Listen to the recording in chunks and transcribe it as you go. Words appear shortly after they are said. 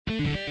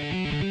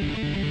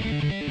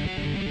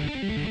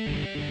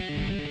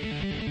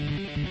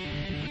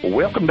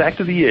Welcome back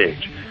to The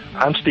Edge.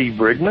 I'm Steve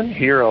Brigman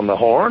here on the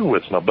horn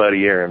with my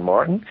buddy Aaron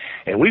Martin,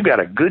 and we've got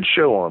a good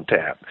show on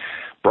tap.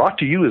 Brought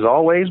to you, as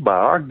always, by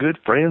our good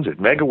friends at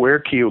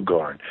MegaWare Keel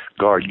Guard.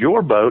 Guard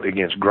your boat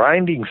against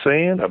grinding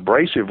sand,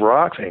 abrasive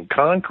rocks, and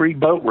concrete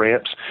boat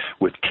ramps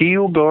with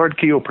Keel Guard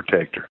Keel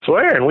Protector. So,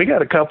 Aaron, we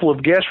got a couple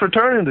of guests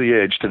returning to the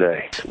Edge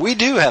today. We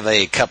do have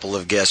a couple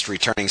of guests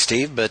returning,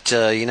 Steve, but,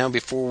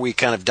 before we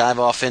kind of dive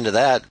off into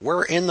that,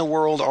 where in the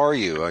world are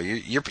you?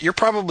 You're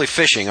probably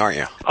fishing, aren't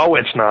you? Oh,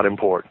 it's not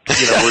important.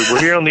 We're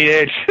here on the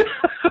Edge.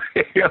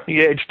 Here on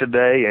the Edge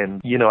today,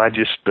 and I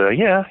just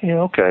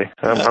okay.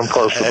 I'm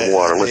close to the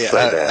water. Let's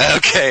say that.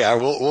 Okay,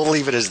 we'll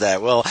leave it as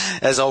that. Well,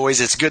 as always,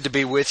 it's good to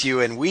be with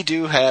you, and we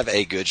do have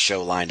a good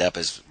show lined up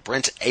as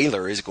Brent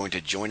Ehrler is going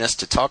to join us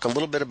to talk a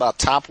little bit about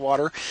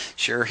topwater,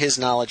 share his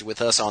knowledge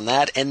with us on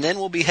that, and then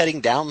we'll be heading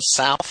down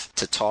south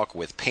to talk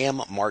with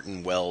Pam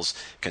Martin Wells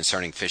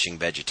concerning fishing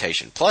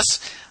vegetation.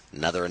 Plus,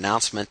 another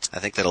announcement I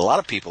think that a lot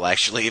of people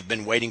actually have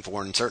been waiting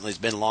for, and certainly has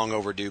been long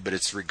overdue, but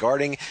it's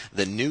regarding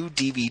the new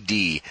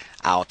DVD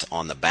out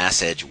on the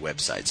Bass Edge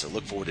website. So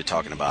look forward to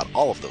talking about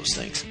all of those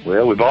things.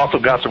 Well, we've also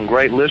got some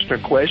great listener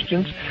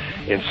questions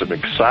and some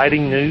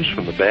exciting news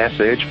from the Bass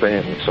Edge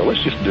family. So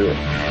let's just do it.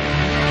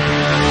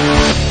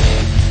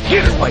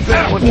 Get it like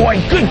that one,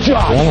 boy. Good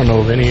job. I don't know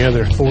of any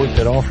other sport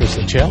that offers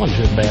the challenge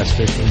that bass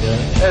fishing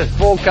does. That's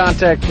full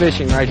contact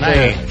fishing right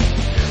there.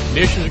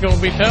 Conditions are going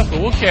to be tough,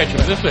 but we'll catch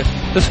them. This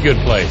is a good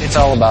place. It's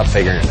all about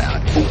figuring it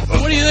out.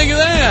 What do you think of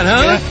that,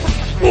 huh?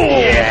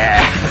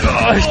 Yeah.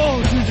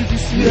 Oh, did you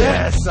see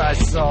that? Yes, I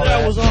saw that.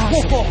 That was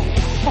awesome.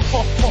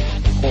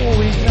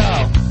 Holy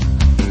cow.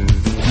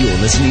 You're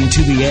listening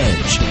to The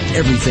Edge.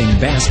 Everything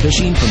bass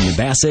fishing from the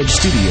Bass Edge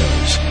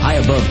Studios, high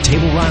above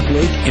Table Rock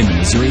Lake in the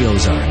Missouri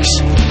Ozarks.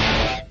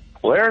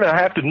 Well, Aaron,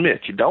 I have to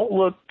admit, you don't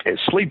look as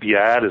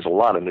sleepy-eyed as a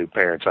lot of new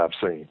parents I've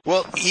seen.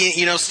 Well,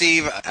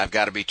 Steve, I've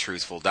got to be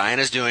truthful.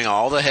 Diana's doing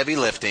all the heavy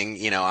lifting.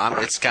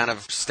 It's kind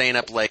of staying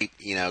up late,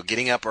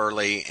 getting up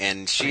early,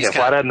 and she's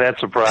why doesn't that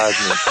surprise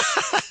me?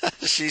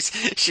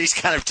 she's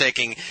kind of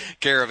taking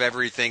care of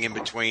everything in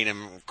between.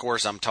 And, of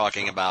course, I'm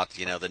talking about,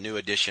 the new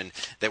addition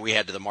that we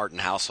had to the Martin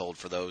household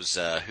for those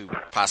who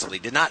possibly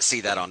did not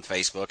see that on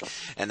Facebook,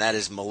 and that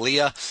is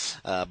Malia,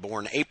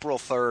 born April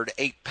 3rd,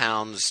 8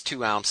 pounds,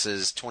 2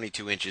 ounces,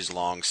 22 inches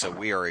long. So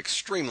we are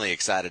extremely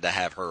excited to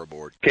have her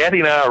aboard. Kathy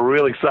and I are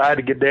real excited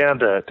to get down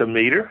to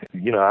meet her.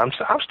 I'm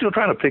still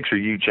trying to picture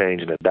you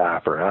changing a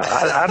diaper.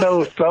 I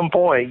know at some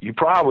point you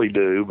probably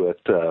do, but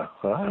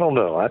I don't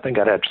know. I think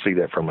I'd have to see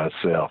that for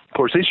myself. Of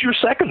course, it's your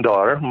second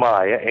daughter,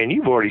 Maya, and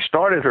you've already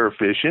started her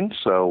fishing,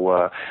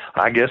 so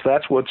I guess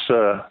that's what's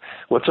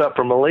up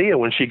for Malia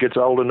when she gets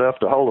old enough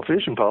to hold a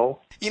fishing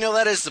pole.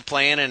 That is the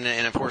plan,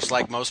 and of course,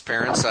 like most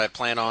parents, I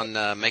plan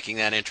on making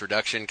that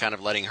introduction, kind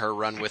of letting her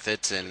run with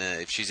it, and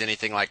if she's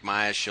anything like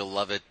Maya, she'll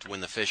love it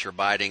when the fish are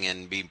biting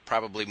and be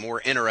probably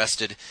more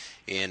interested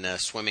in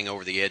swimming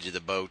over the edge of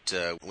the boat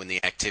when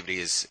the activity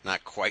is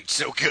not quite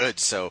so good.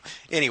 So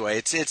anyway,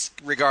 it's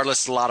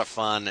regardless a lot of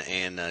fun,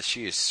 and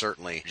she is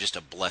certainly just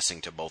a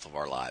blessing to both of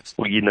our lives.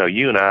 Well,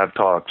 you and I have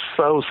talked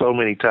so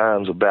many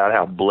times about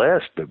how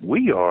blessed that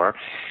we are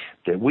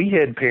that we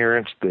had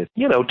parents that,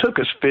 took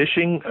us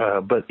fishing,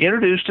 but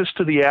introduced us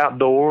to the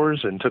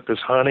outdoors and took us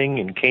hunting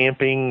and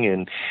camping,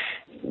 and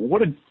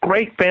what a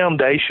great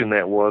foundation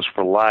that was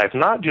for life,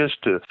 not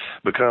just to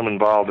become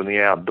involved in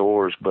the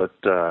outdoors, but,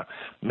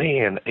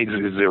 man,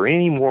 is there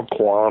any more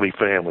quality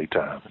family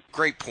time?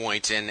 Great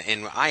point,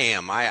 and I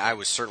am. I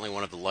was certainly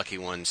one of the lucky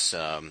ones.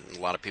 A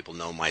lot of people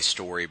know my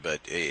story,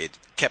 but it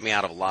kept me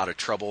out of a lot of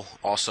trouble.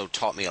 Also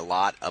taught me a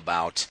lot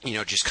about,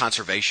 just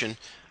conservation.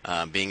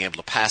 Being able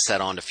to pass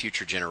that on to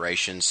future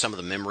generations. Some of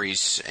the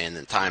memories and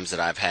the times that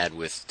I've had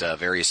with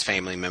various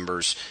family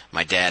members,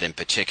 my dad in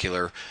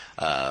particular,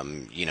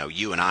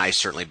 you and I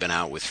certainly been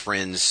out with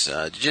friends.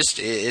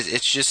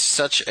 It's just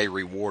such a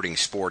rewarding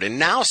sport. And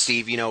now,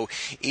 Steve,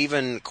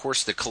 even, of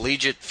course, the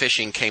collegiate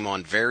fishing came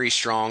on very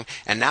strong,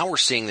 and now we're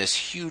seeing this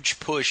huge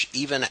push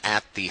even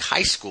at the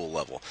high school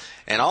level.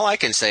 And all I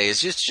can say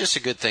is it's just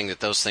a good thing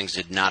that those things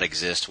did not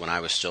exist when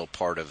I was still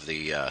part of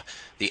the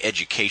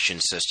education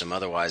system.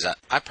 Otherwise,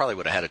 I probably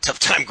would have had a tough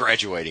time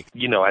graduating.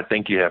 I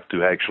think you have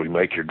to actually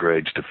make your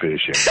grades to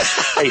fishing.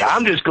 Hey,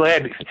 I'm just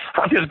glad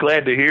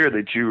to hear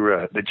that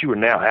you are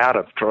now out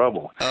of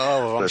trouble.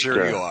 Oh, I'm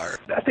sure you are.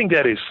 I think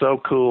that is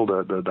so cool,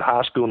 the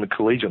high school and the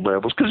collegiate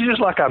levels, because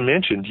just like I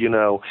mentioned,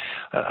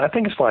 I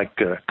think it's like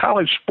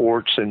college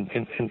sports, and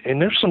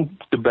there's some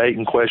debate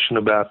and question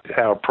about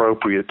how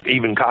appropriate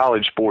even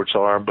college sports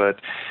are, but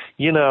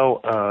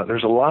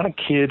there's a lot of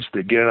kids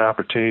that get an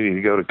opportunity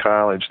to go to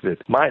college that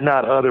might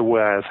not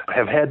otherwise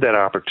have had that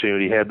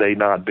opportunity had they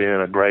not been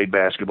a great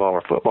basketball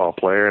or football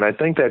player. And I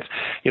think that's,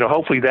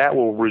 hopefully that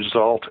will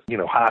result,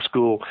 high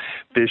school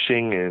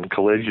fishing and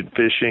collegiate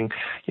fishing,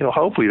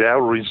 hopefully that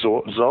will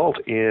result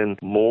in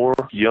more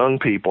young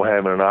people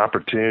having an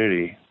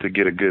opportunity to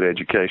get a good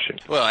education.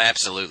 Well,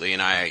 absolutely.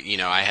 And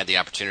I had the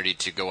opportunity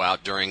to go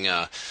out during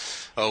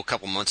a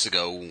couple months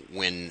ago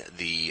when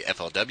the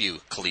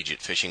FLW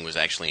collegiate fishing was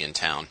actually in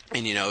town.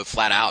 And,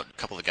 flat out, a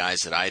couple of the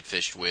guys that I had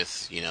fished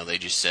with, they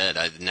just said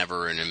I'd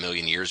never in a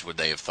million years would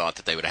they have thought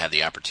that they would have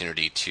the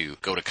opportunity to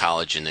go to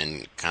college and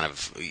then kind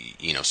of,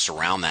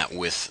 surround that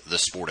with the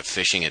sport of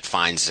fishing. It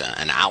finds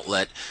an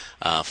outlet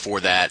for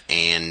that,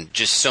 and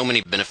just so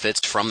many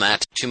benefits from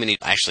that. Too many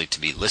actually to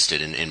be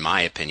listed in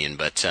my opinion,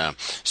 but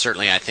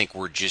certainly I think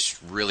we're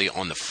just really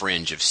on the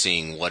fringe of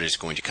seeing what is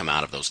going to come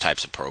out of those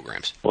types of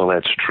programs. Well,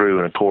 that's true.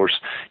 And of course,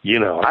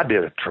 I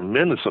did a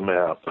tremendous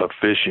amount of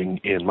fishing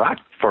in my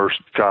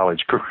first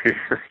college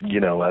career.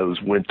 I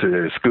went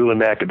to school in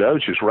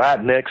Nacogdoches,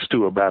 right next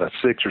to about a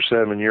 6 or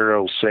 7 year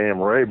old Sam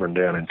Rayburn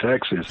down in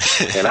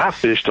Texas, and I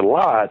fished a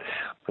lot.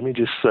 Let me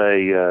just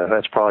say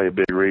that's probably a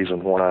big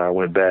reason why I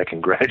went back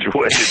and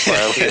graduated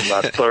finally in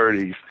my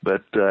 30s.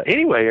 But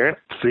anyway, Aaron,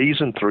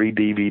 Season 3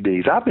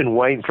 DVDs. I've been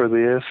waiting for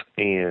this,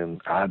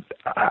 and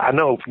I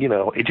know,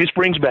 it just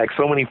brings back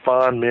so many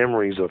fond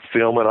memories of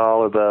filming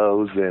all of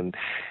those and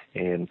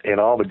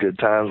all the good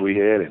times we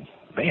had, and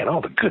man,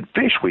 all the good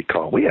fish we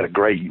caught. We had a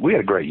great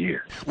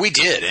year. We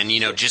did, and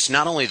just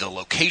not only the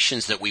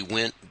locations that we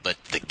went, but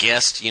the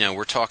guests.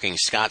 We're talking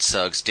Scott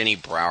Suggs, Denny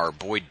Brower,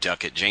 Boyd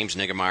Duckett, James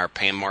Niggemeyer,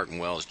 Pam Martin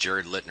Wells,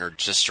 Jared Littner,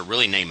 just to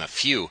really name a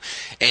few.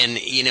 And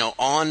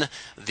on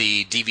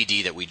the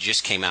DVD that we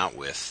just came out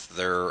with,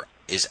 there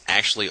is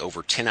actually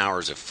over 10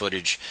 hours of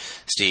footage,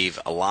 Steve,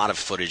 a lot of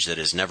footage that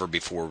has never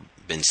before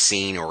been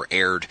seen or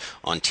aired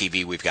on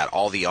TV. We've got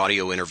all the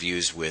audio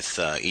interviews with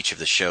each of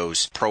the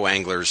shows, pro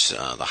anglers,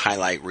 the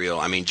highlight reel.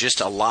 I mean,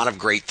 just a lot of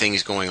great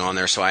things going on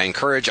there. So I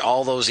encourage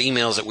all those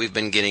emails that we've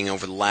been getting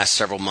over the last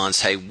several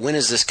months. Hey, when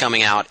is this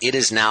coming out? It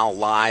is now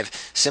live.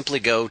 Simply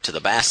go to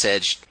the Bass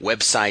Edge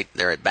website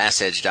there at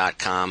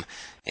bassedge.com.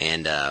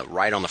 And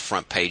right on the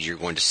front page, you're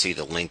going to see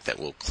the link that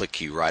will click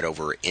you right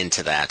over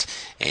into that,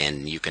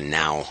 and you can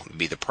now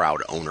be the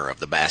proud owner of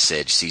the Bass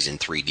Edge Season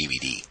 3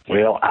 DVD.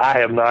 Well, I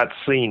have not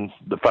seen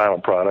the final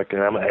product,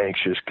 and I'm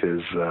anxious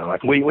because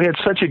we had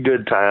such a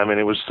good time, and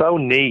it was so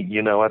neat.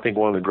 I think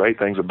one of the great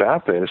things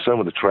about that is some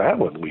of the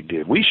traveling we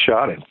did. We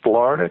shot in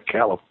Florida,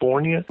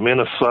 California,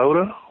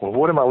 Minnesota. Well,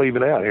 what am I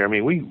leaving out here? I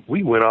mean,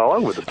 we went all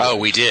over the place. Oh,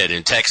 we did.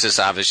 In Texas,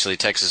 obviously,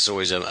 Texas is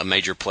always a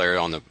major player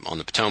on the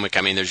Potomac.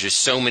 I mean, there's just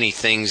so many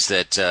things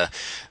that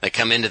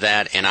come into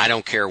that, and I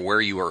don't care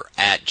where you are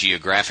at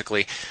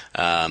geographically.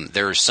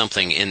 There is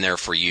something in there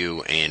for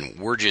you, and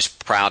we're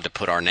just proud to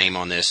put our name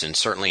on this, and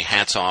certainly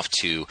hats off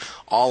to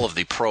all of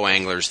the pro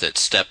anglers that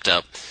stepped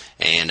up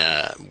and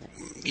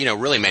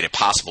really made it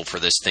possible for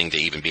this thing to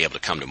even be able to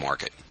come to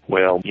market.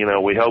 Well,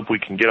 we hope we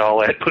can get all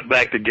that put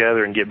back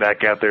together and get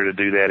back out there to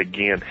do that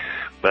again.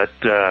 But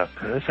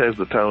this has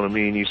the tone of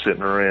me and you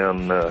sitting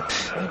around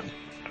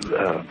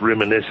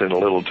reminiscing a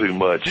little too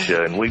much,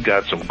 and we've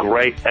got some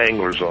great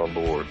anglers on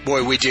board.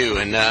 Boy, we do.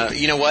 And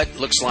you know what?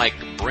 Looks like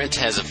Brent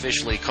has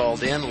officially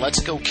called in. Let's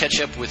go catch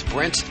up with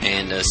Brent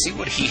and see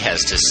what he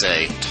has to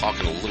say,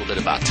 talking a little bit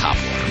about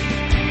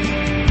topwater.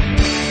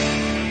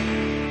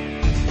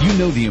 You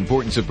know the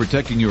importance of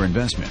protecting your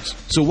investments,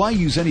 so why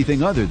use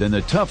anything other than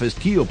the toughest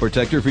keel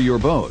protector for your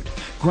boat?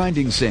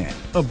 Grinding sand,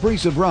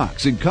 abrasive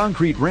rocks, and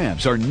concrete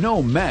ramps are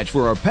no match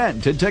for our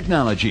patented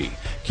technology.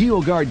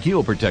 Keel Guard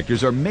keel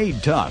protectors are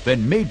made tough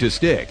and made to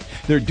stick.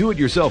 Their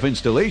do-it-yourself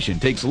installation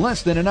takes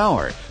less than an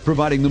hour,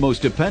 providing the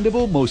most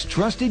dependable, most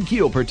trusted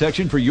keel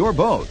protection for your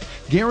boat,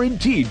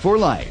 guaranteed for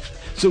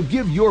life. So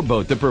give your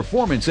boat the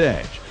performance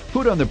edge.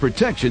 Put on the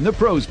protection the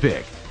pros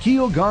pick.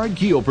 Keel Guard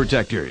keel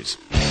protectors.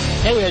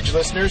 Hey, Edge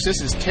listeners, this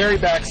is Terry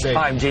Backsay.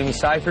 Hi, I'm Jamie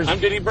Cyphers. I'm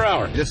Denny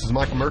Brower. This is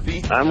Michael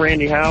Murphy. I'm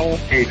Randy Howell.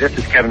 Hey, this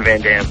is Kevin Van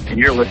Dam, and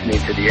you're listening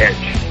to The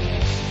Edge.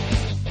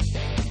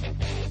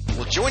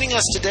 Well, joining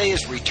us today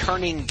is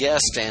returning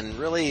guest and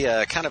really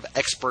kind of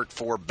expert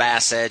for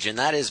Bass Edge, and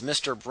that is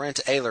Mr. Brent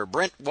Ehrler.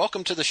 Brent,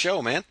 welcome to the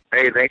show, man.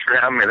 Hey, thanks for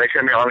having me. Thanks for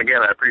having me on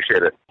again. I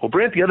appreciate it. Well,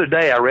 Brent, the other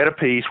day I read a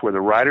piece where the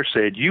writer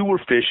said you were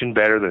fishing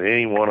better than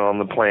anyone on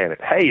the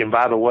planet. Hey, and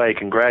by the way,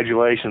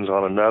 congratulations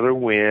on another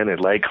win at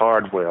Lake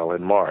Hardwell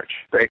in March.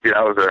 Thank you.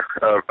 That was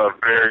a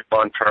very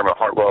fun term at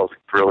Hardwell.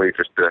 Really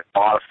just a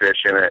lot of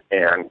fish in it,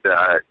 and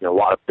a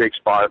lot of big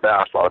spotted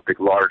bass, a lot of big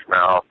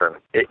largemouth, and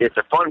it's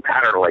a fun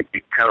pattern lake.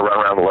 You kind of run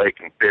around the lake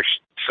and fish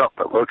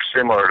something that looks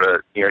similar to,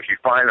 if you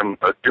find them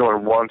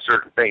doing one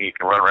certain thing, you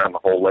can run around the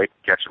whole lake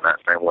and catch them that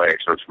same way.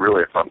 So it's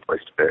really a fun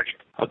place to fish.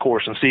 Of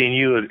course, and seeing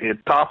you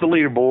at top of the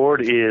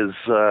leaderboard is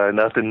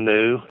nothing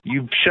new.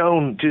 You've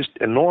shown just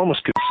enormous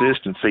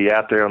consistency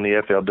out there on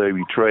the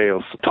FLW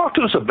trails. Talk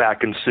to us about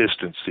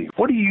consistency.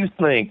 What do you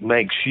think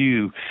makes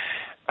you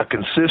a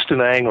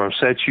consistent angler and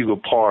sets you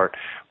apart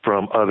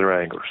from other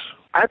anglers?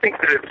 I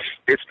think that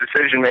it's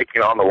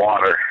decision-making on the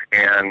water,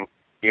 and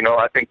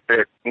I think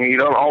that you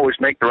don't always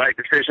make the right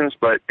decisions,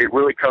 but it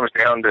really comes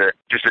down to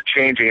just a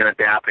changing and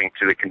adapting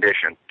to the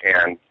condition.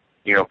 And,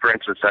 for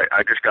instance,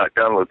 I just got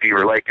done with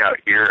Beaver Lake out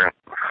here, and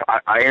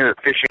I ended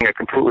up fishing a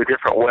completely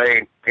different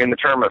way in the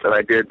tournament than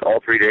I did all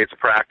 3 days of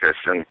practice.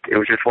 And it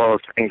was just one of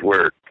those things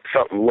where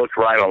something looked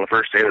right on the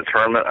first day of the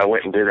tournament, I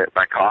went and did it.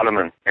 I caught them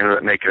and ended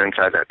up making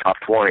inside that top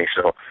 20.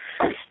 So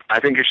I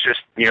think it's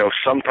just,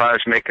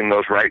 sometimes making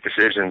those right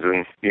decisions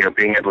and,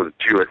 being able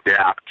to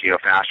adapt,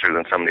 faster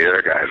than some of the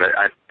other guys.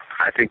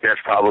 I think that's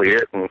probably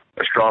it, and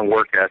a strong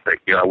work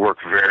ethic. I work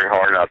very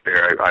hard out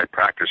there. I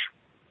practice,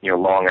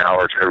 long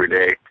hours every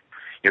day.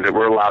 That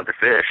we're allowed to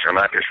fish.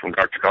 I fish from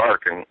dark to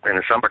dark, and in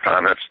the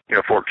summertime, that's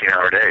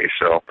 14-hour days.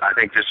 So I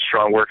think just a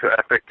strong work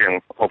ethic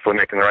and hopefully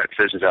making the right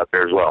decisions out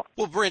there as well.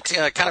 Well, Brent,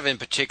 kind of in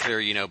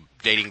particular,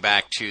 dating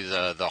back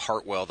to the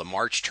Hartwell, the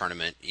March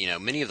tournament,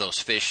 many of those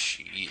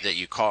fish that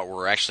you caught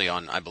were actually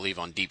on, I believe,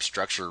 on deep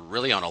structure,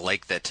 really on a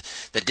lake that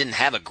didn't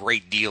have a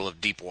great deal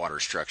of deep water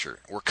structure.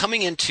 We're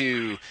coming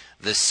into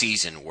the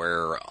season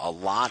where a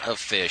lot of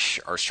fish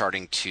are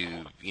starting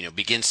to,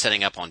 begin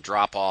setting up on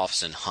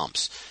drop-offs and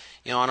humps.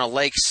 On a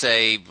lake,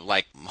 say,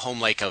 like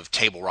home lake of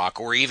Table Rock,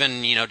 or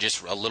even,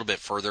 just a little bit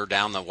further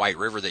down the White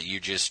River that you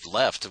just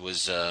left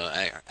was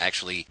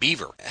actually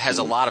Beaver. It has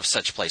a lot of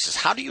such places.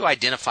 How do you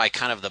identify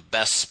kind of the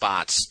best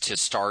spots to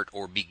start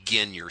or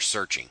begin your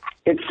searching?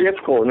 It's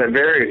difficult, and it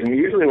varies. And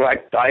usually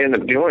what I end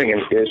up doing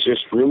is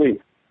just really,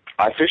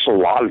 I fish a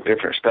lot of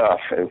different stuff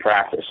in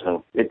practice,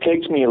 and it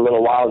takes me a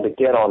little while to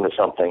get onto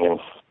something. And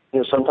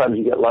sometimes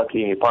you get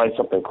lucky and you find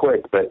something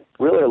quick, but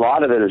really a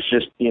lot of it is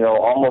just,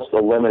 almost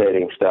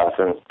eliminating stuff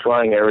and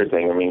trying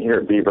everything. Here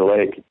at Beaver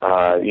Lake,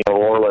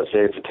 or let's say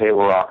it's a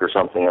Table Rock or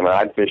something,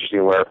 I'd fish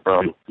anywhere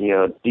from,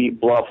 deep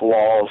bluff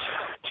walls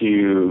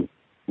to,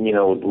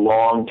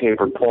 long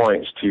tapered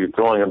points to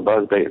throwing a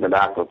buzzbait in the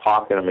back of a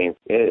pocket.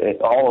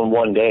 It all in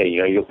one day.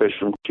 You'll fish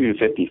from 2 to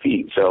 50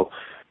 feet. So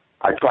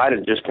I try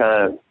to just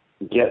kind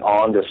of get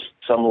onto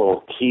some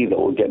little key that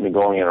will get me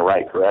going in the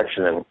right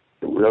direction, and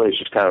really it's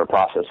just kind of a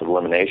process of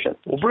elimination.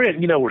 Well, Brent,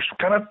 we're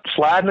kind of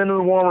sliding into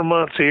the warmer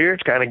months here.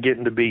 It's kind of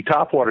getting to be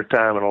topwater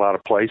time in a lot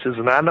of places,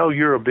 and I know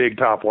you're a big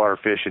topwater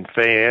fishing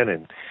fan,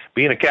 and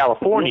being a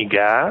California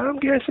guy, I'm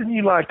guessing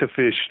you like to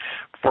fish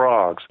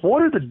frogs.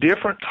 What are the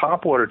different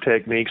topwater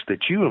techniques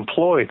that you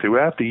employ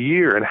throughout the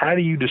year, and how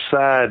do you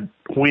decide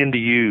when to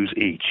use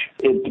each?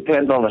 It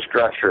depends on the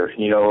structure.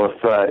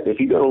 If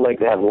you go to a lake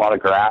that has a lot of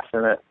grass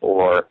in it,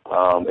 or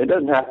it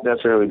doesn't have to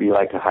necessarily be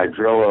like a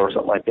hydrilla or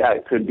something like that.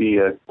 It could be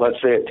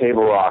let's say at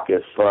Table Rock,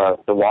 if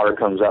the water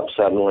comes up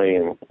suddenly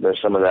and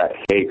there's some of that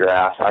hay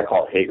grass. I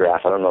call it hay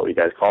grass. I don't know what you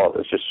guys call it.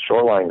 It's just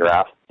shoreline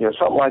grass.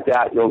 Something like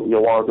that, you'll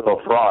want to go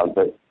frog.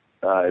 But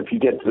if you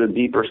get to the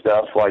deeper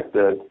stuff like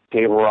the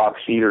Table Rock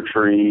cedar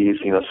trees,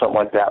 something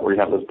like that where you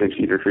have those big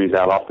cedar trees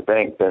out off the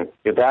bank, then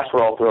if that's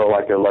where I'll throw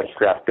like a Lucky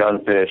Craft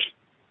gunfish.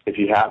 If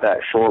you have that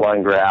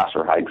shoreline grass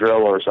or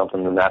hydrilla or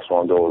something, then that's when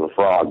I'll go with a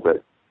frog.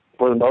 But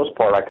for the most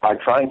part, I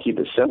try and keep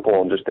it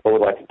simple and just go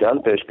with like a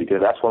gunfish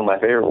because that's one of my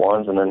favorite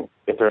ones. And then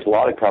if there's a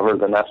lot of cover,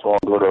 then that's when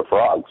I'll go to a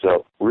frog.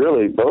 So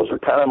really, those are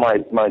kind of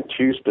my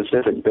two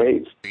specific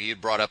baits. You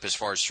brought up as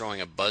far as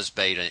throwing a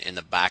buzzbait in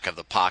the back of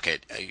the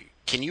pocket.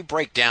 Can you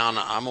break down,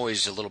 I'm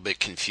always a little bit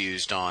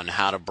confused on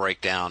how to break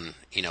down,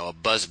 a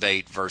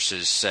buzzbait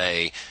versus,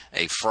 say,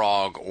 a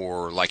frog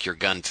or like your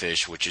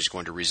gunfish, which is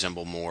going to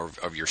resemble more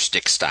of your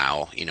stick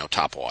style,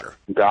 topwater.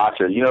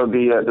 Gotcha.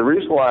 The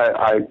reason why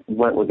I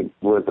went with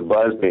the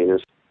buzzbait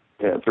is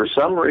for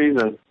some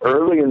reason,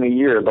 early in the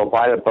year, they'll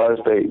bite a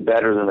buzzbait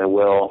better than they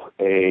will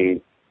a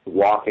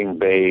walking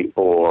bait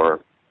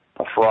or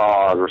a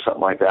frog or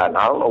something like that. And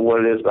I don't know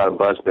what it is about a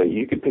buzzbait.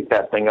 You could pick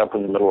that thing up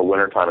in the middle of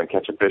wintertime and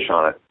catch a fish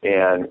on it.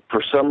 And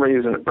for some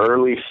reason,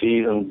 early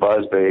season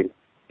buzzbait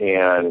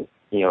and,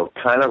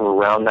 kind of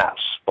around that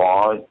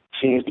spawn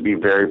seems to be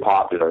very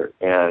popular.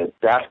 And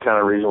that's kind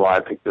of the reason why I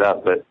picked it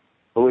up. But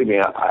believe me,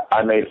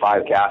 I made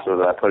 5 casts with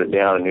it. I put it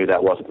down and knew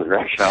that wasn't the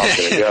direction I was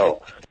going to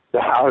go.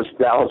 That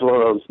was one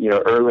of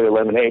those, early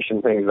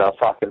elimination things that I was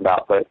talking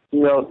about. But,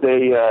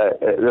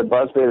 the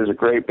buzzbait is a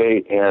great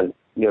bait, and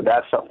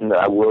that's something that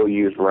I will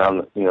use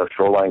around,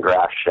 shoreline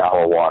grass,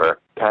 shallow water,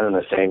 kind of in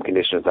the same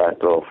conditions that I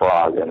throw a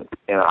frog. And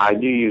I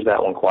do use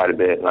that one quite a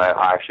bit, and I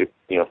actually,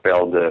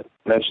 failed to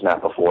mention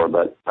that before.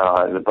 But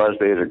the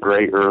buzzbait is a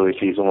great early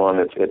season one.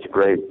 It's a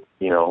great,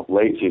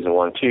 late season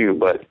one too.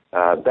 But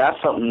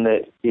that's something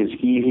that is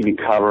easy to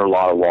cover a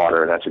lot of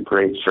water, and that's a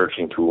great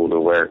searching tool to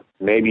where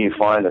maybe you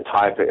find the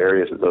type of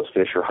areas that those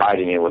fish are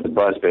hiding in with the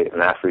buzzbait,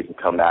 and after you can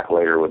come back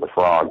later with a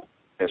frog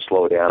and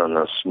slow down on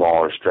those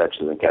smaller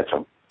stretches and catch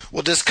them.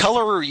 Well, does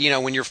color,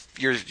 when you're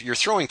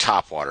throwing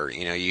topwater,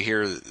 you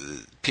hear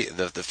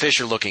the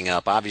fish are looking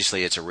up.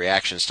 Obviously, it's a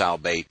reaction style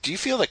bait. Do you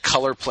feel that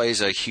color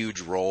plays a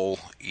huge role,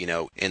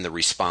 in the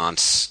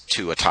response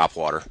to a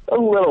topwater? A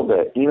little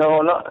bit,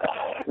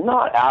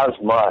 not as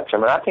much.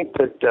 I think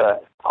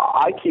that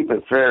I keep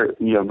it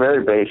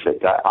very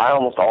basic. I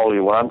almost always,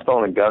 when I'm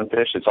throwing a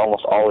gunfish, it's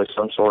almost always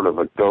some sort of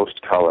a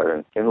ghost color.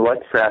 And in the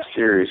Lucky Craft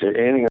series,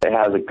 anything that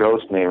has a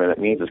ghost name in it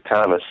means it's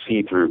kind of a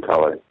see-through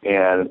color.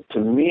 And to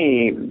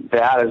me,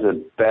 that is a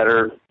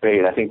better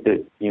bait. I think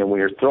that, when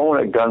you're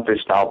throwing a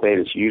gunfish style bait,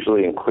 it's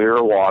usually in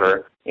clearer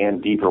water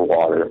and deeper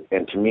water.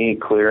 And to me,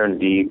 clear and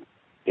deep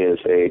is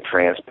a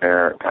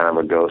transparent kind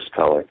of a ghost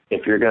color.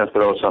 If you're going to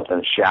throw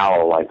something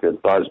shallow like a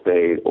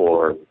buzzbait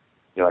or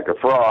like a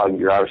frog,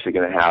 you're obviously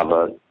going to have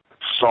a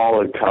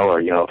solid color.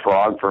 A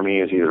frog for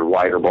me is either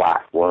white or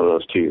black, one of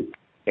those two.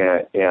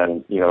 And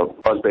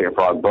buzzbait and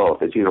frog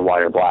both. It's either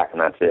white or black,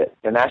 and that's it.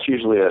 And that's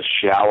usually a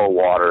shallow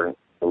water,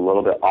 a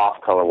little bit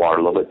off-color water,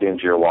 a little bit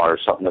dingier water,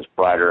 something that's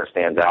brighter and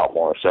stands out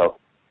more. So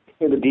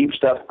the deep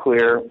stuff,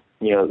 clear.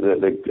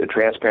 The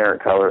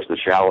transparent colors, the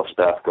shallow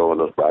stuff, go with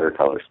those brighter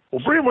colors.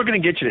 Well, Brent, we're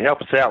going to get you to help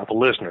us out with a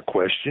listener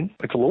question.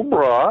 It's a little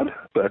broad,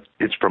 but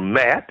it's from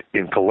Matt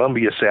in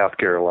Columbia, South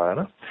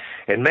Carolina.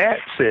 And Matt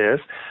says,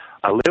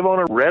 I live on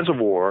a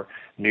reservoir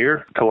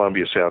near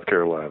Columbia, South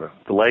Carolina.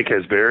 The lake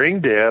has varying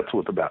depth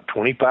with about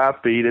 25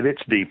 feet at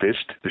its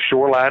deepest. The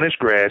shoreline is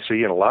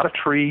grassy and a lot of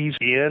trees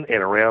in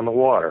and around the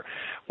water.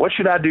 What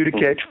should I do to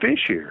catch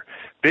fish here?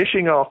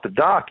 Fishing off the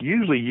dock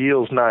usually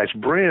yields nice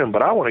brim,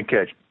 but I want to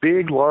catch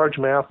big,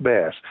 largemouth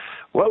bass.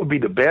 What would be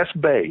the best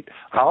bait?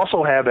 I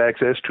also have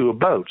access to a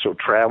boat, so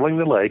traveling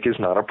the lake is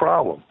not a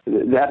problem.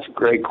 That's a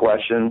great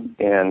question,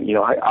 and,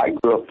 I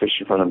grew up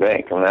fishing from the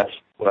bank, and that's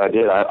what I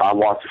did. I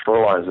walked the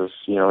shorelines.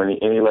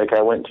 Any lake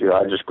I went to,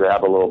 I'd just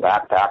grab a little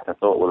backpack and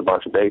fill it with a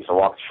bunch of baits and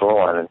walk the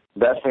shoreline. And the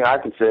best thing I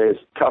could say is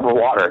cover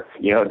water,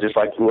 just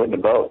like you would in a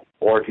boat.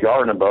 Or if you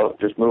are in a boat,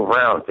 just move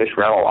around, fish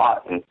around a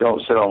lot, and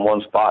don't sit on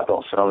one spot.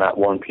 Don't sit on that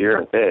one pier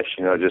and fish.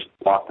 Just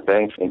walk the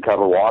banks and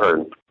cover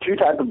water. Two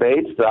types of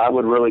baits that I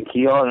would really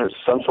key on is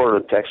some sort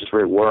of Texas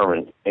rig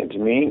worm. And to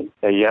me,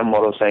 a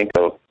Yamamoto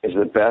Senko is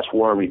the best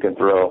worm you can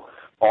throw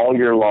all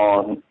year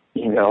long.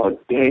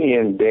 Day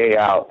in, day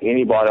out,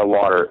 any body of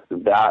water,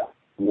 that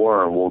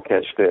worm will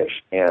catch fish.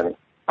 And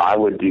I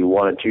would do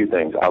one of two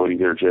things. I would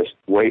either just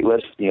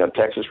weightless,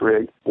 Texas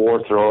rig,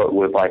 or throw it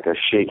with like a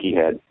shaky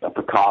head, a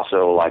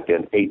Picasso, like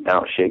an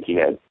 8-ounce shaky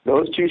head.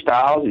 Those two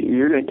styles,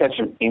 you're going to catch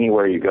them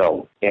anywhere you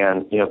go.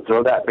 And,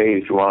 throw that bait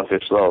if you want to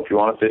fish slow. If you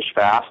want to fish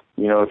fast,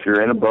 if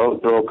you're in a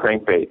boat, throw a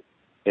crankbait.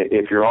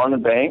 If you're on the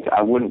bank,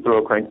 I wouldn't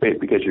throw a crankbait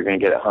because you're going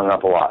to get it hung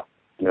up a lot.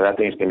 That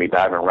thing's going to be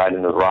diving right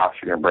into the rocks.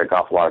 You're going to break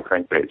off a lot of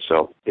crankbaits.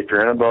 So if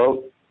you're in a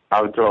boat,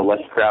 I would throw a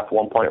Lucky Craft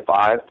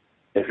 1.5.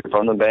 If you're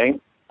from the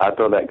bank, I'd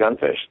throw that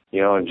gunfish,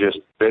 and just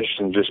fish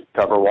and just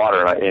cover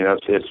water.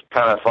 It's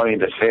kind of funny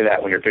to say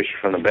that when you're fishing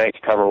from the bank,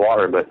 cover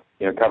water, but,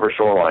 cover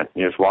shoreline.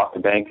 You just walk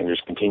the bank and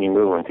just continue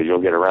moving because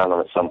you'll get around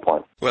them at some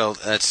point. Well,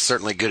 that's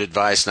certainly good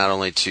advice, not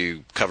only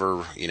to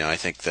cover, I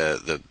think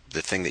the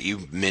thing that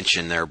you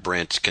mentioned there,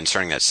 Brent,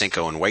 concerning that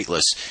Senko and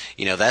weightless,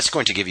 that's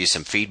going to give you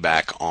some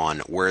feedback on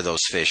where those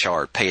fish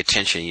are. Pay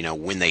attention,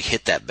 when they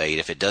hit that bait.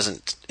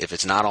 If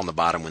it's not on the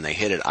bottom when they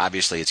hit it,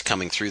 obviously it's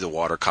coming through the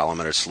water column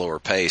at a slower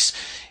pace.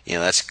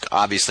 That's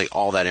obviously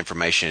all that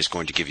information is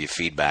going to give you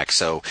feedback.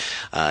 So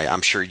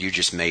I'm sure you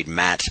just made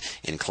Matt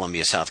in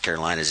Columbia, South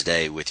Carolina's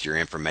day with your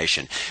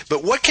information.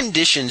 But what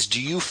conditions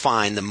do you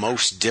find the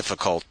most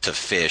difficult to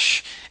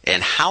fish,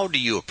 and how do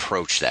you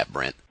approach that,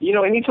 Brent?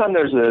 Anytime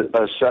there's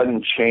a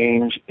sudden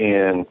change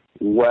in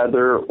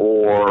weather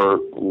or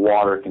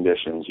water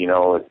conditions,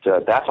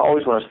 that's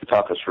always one of the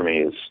toughest for me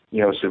is,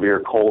 severe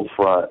cold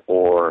front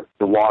or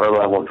the water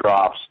level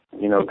drops,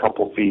 a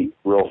couple feet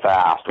real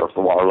fast, or if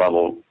the water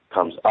level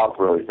comes up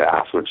really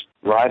fast, which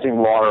rising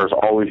water is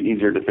always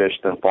easier to fish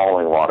than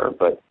falling water.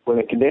 But when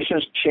the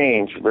conditions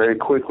change very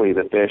quickly,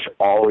 the fish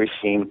always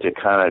seem to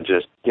kind of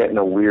just get in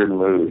a weird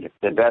mood.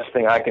 The best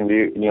thing I can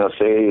do,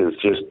 say is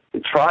just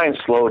try and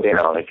slow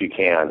down if you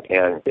can.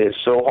 And it's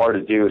so hard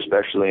to do,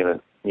 especially in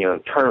a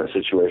tournament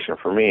situation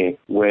for me.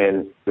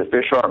 When the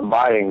fish aren't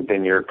biting,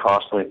 then you're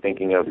constantly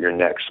thinking of your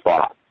next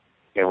spot.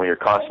 And when you're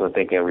constantly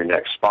thinking of your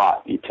next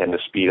spot, you tend to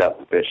speed up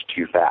the fish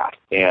too fast.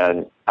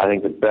 And I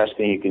think the best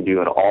thing you can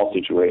do in all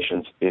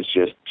situations is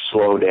just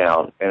slow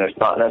down. And it's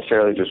not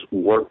necessarily just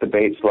work the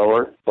bait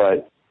slower,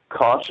 but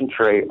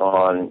concentrate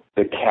on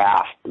the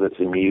cast that's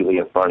immediately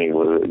in front of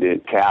you,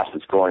 the cast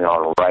that's going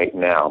on right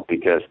now.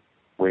 Because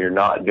when you're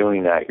not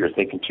doing that, you're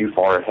thinking too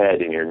far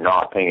ahead and you're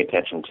not paying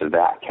attention to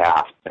that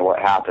cast. And what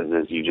happens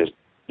is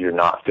you're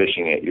not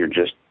fishing it. You're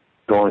just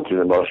going through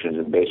the motions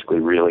and basically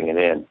reeling it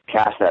in.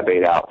 Cast that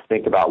bait out.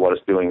 Think about what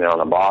it's doing there on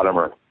the bottom,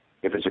 or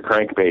if it's a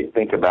crankbait,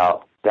 think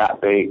about that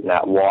bait and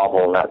that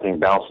wobble and that thing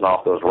bouncing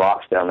off those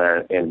rocks down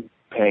there and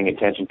paying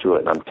attention to it.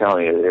 And I'm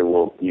telling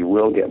you, you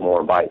will get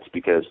more bites,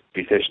 because if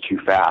you fish too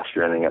fast,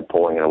 you're ending up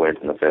pulling it away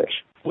from the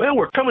fish. Well,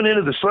 we're coming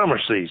into the summer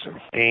season,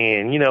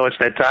 and, it's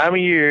that time of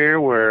year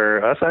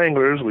where us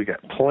anglers, we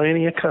got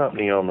plenty of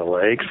company on the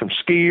lakes, from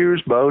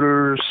skiers,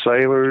 boaters,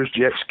 sailors,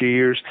 jet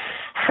skiers.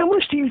 How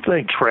much do you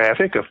think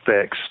traffic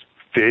affects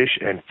fish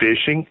and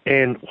fishing,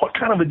 and what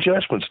kind of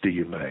adjustments do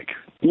you make?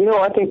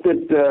 I think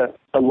that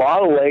a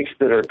lot of lakes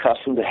that are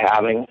accustomed to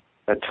having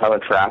a ton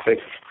of traffic,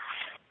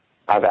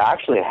 I've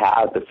actually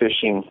had the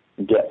fishing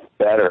get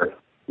better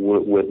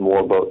with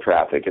more boat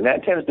traffic, and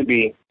that tends to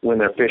be when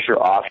their fish are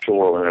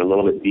offshore, when they're a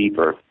little bit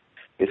deeper.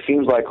 It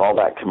seems like all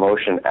that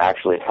commotion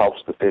actually helps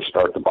the fish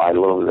start to bite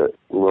a little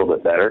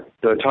bit better.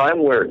 The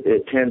time where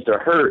it tends to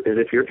hurt is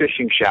if you're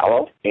fishing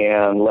shallow,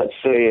 and let's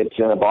say it's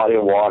in a body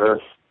of water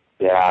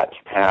that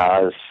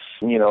has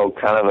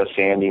kind of a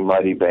sandy,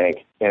 muddy bank,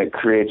 and it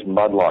creates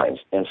mud lines.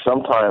 And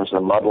sometimes the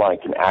mud line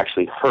can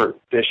actually hurt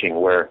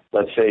fishing where,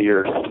 let's say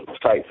you're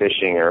sight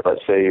fishing, or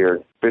let's say you're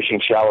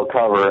fishing shallow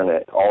cover and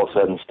it all of a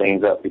sudden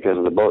stains up because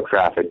of the boat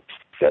traffic.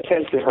 That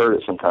tends to hurt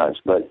it sometimes.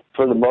 But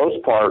for the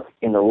most part,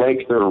 in the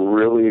lakes that are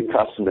really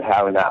accustomed to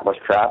having that much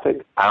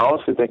traffic, I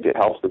honestly think it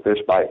helps the fish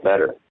bite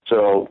better.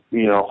 So,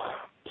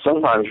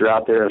 sometimes you're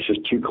out there and it's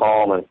just too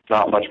calm and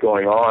not much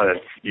going on, and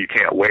you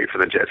can't wait for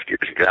the jet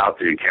skiers to get out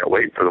there. You can't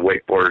wait for the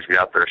wakeboarders to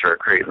get out there and start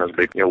creating those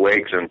big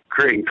wakes and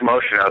creating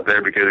commotion out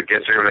there, because it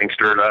gets everything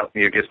stirred up.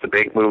 It gets the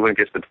bait moving,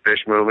 gets the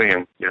fish moving,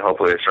 and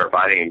hopefully they start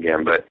biting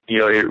again. But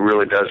it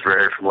really does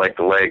vary from lake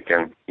to lake,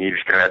 and you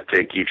just kind of have to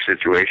take each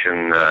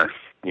situation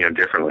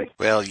differently.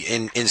 Well,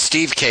 in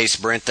Steve's case,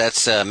 Brent,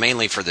 that's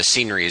mainly for the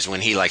scenery is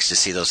when he likes to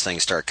see those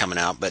things start coming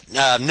out. But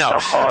no.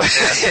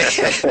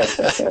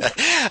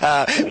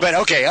 But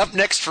okay, up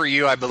next for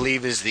you, I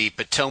believe, is the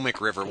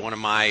Potomac River. One of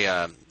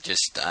my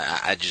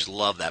I just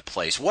love that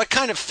place. What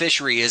kind of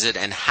fishery is it,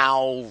 and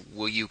how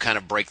will you kind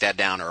of break that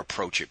down or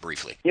approach it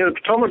briefly? The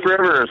Potomac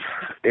River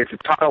it's a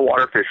tidal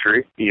water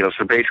fishery.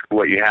 So basically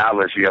what you have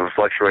is you have a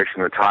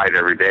fluctuation of the tide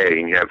every day,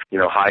 and you have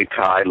high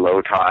tide,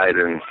 low tide,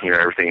 and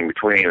everything in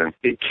between. And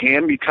it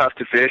can be tough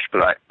to fish,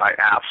 but I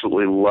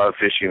absolutely love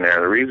fishing there.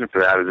 The reason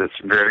for that is it's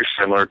very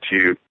similar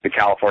to the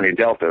California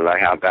Delta that I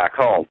have back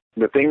home.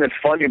 The thing that's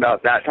funny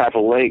about that type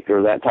of lake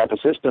or that type of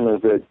system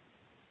is that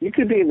you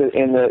could be in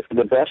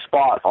the best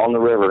spot on the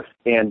river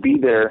and be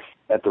there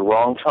at the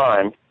wrong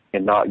time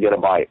and not get a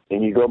bite.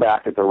 And you go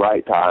back at the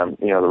right time,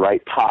 the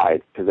right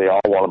tide, because they all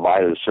want to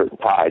bite at a certain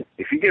tide.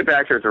 If you get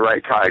back there at the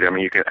right tide,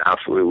 you can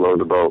absolutely load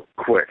the boat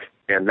quick.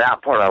 And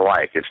that part I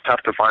like. It's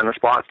tough to find the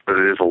spots, but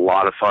it is a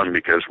lot of fun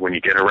because when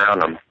you get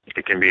around them,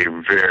 it can be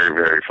very,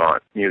 very fun.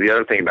 The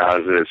other thing about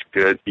it is that it's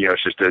good.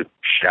 It's just a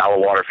shallow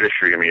water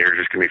fishery. You're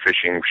just going to be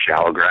fishing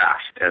shallow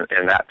grass.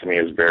 And that to me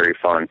is very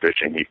fun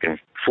fishing. You can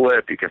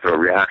flip, you can throw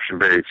reaction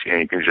baits,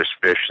 and you can just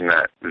fish in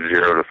that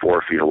 0 to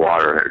 4 feet of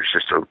water. It's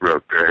just a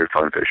real, very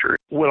fun fishery.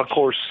 Well, of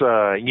course,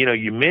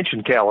 you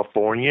mentioned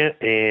California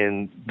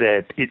and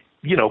that it,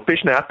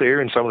 fishing out there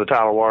in some of the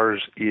tidal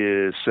waters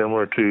is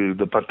similar to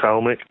the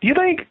Potomac. Do you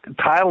think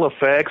tidal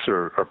effects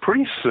are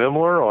pretty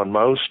similar on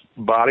most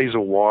bodies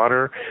of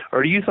water,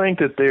 or do you think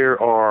that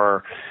there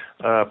are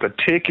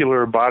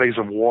particular bodies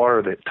of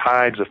water that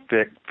tides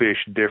affect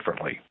fish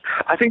differently?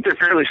 I think they're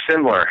fairly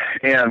similar,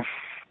 and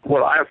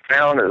what I've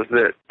found is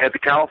that at the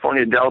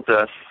California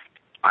Delta,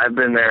 I've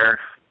been there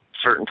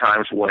certain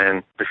times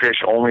when the fish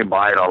only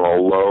bite on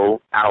a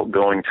low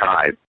outgoing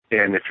tide.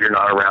 And if you're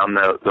not around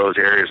those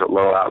areas at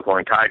low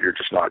outgoing tide, you're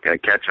just not going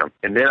to catch them.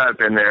 And then I've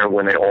been there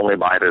when they only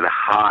bite at a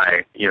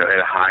high, at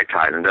a high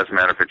tide. And it doesn't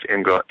matter if it's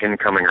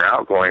incoming or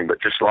outgoing,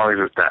 but just as long as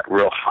it's that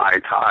real high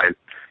tide,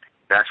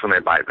 that's when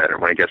they bite better.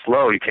 When it gets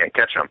low, you can't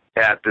catch them.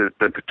 At the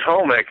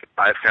Potomac,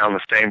 I've found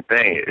the same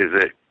thing, is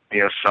that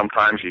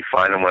sometimes you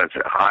find them when it's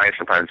at high,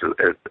 sometimes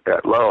it's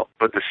at low.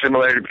 But the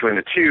similarity between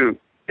the two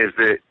is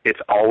that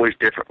it's always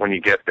different when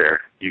you get there.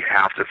 You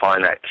have to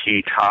find that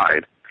key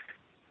tide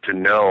to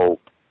know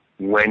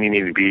when you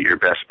need to be at your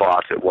best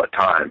spots at what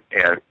time.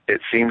 And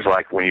it seems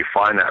like when you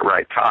find that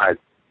right tide,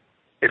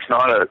 it's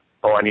not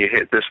I need to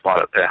hit this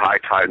spot at high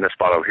tide and this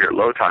spot over here at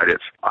low tide.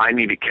 It's, I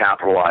need to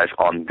capitalize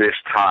on this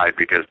tide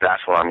because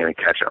that's when I'm going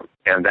to catch them.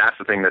 And that's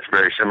the thing that's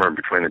very similar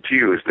between the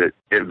two, is that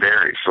it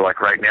varies. So like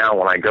right now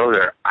when I go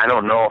there, I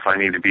don't know if I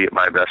need to be at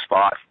my best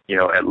spot,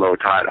 at low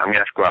tide. I'm going to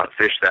have to go out and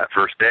fish that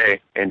first day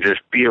and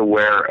just be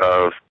aware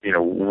of,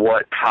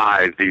 what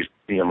tide these,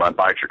 my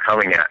bites are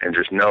coming at, and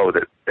just know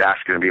that that's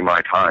going to be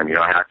my time.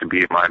 I have to be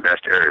at my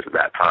best areas at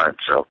that time.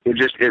 So it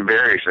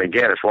varies. And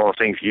again, it's one of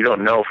those things you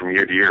don't know from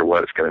year to year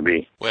what it's going to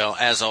be. Well,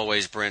 as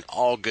always, Brent,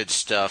 all good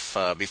stuff.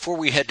 Before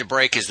we head to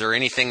break, is there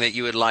anything that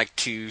you would like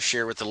to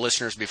share with the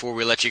listeners before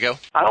we let you go?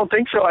 I don't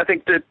think so. I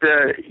think that,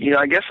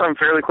 I guess I'm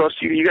fairly close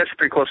to you. You guys are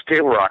pretty close to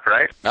Table Rock,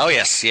 right? Oh,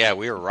 yes. Yeah,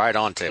 we were right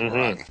on Table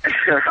Rock.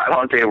 Right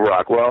on Table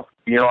Rock. Well,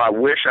 I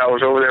wish I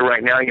was over there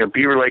right now.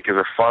 Beaver Lake is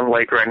a fun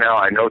lake right now.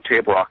 I know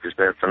Table Rock has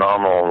been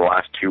phenomenal in the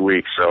last 2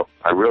 weeks, so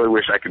I really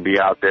wish I could be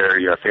out there.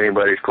 If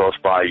anybody's close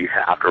by, you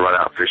have to run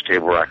out and fish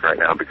Table Rock right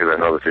now because I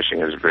know the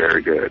fishing is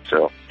very good.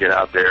 So get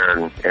out there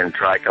and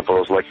try a couple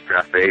of those Lucky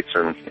Craft baits,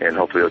 and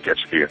hopefully it'll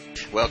catch a few.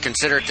 Well,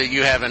 consider it that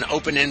you have an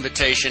open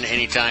invitation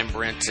anytime,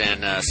 Brent,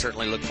 and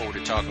certainly look forward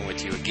to talking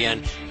with you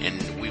again,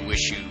 and we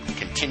wish you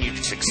continued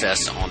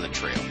success on the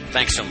trail.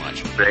 Thanks so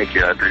much. Thank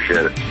you. I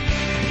appreciate it.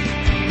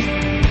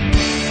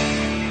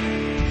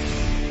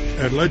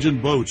 At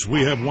Legend Boats,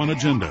 we have one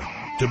agenda: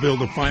 to build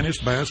the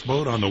finest bass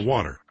boat on the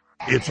water.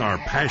 It's our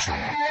passion.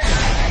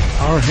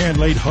 Our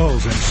hand-laid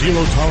hulls and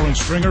zero-tolerance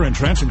stringer and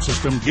transom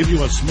system give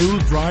you a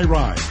smooth, dry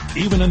ride,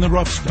 even in the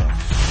rough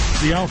stuff.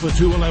 The Alpha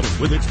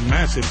 211 with its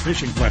massive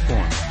fishing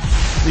platform.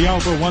 The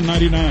Alpha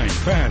 199,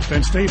 fast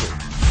and stable.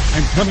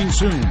 And coming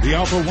soon, the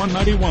Alpha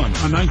 191, a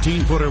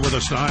 19-footer with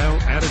a style,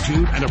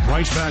 attitude, and a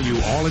price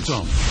value all its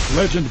own.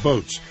 Legend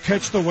Boats.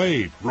 Catch the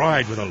wave.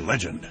 Ride with a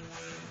legend.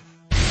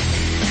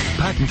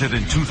 Patented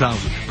in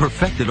 2000,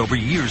 perfected over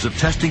years of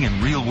testing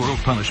and real-world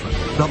punishment,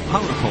 the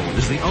Power Pole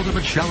is the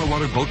ultimate shallow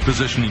water boat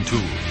positioning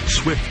tool.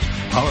 Swift.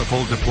 Power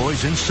Pole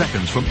deploys in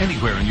seconds from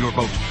anywhere in your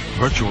boat.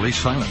 Virtually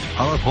silent.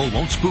 Power Pole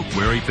won't spook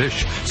wary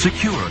fish.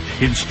 Secure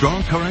in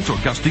strong currents or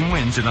gusting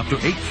winds in up to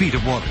 8 feet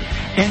of water.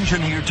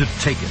 Engineered to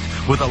take it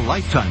with a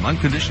lifetime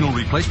unconditional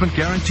replacement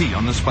guarantee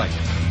on the spike.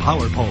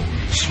 Power Pole.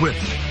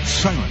 Swift.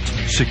 Silent.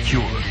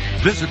 Secure.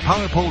 Visit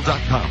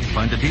PowerPole.com to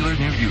find a dealer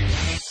near you.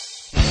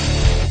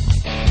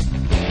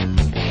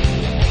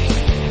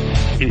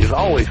 It is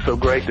always so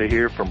great to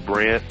hear from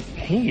Brent.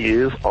 He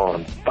is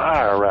on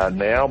fire right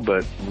now,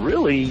 but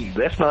really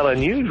that's not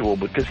unusual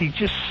because he's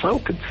just so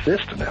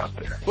consistent out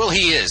there. Well,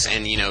 he is,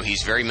 and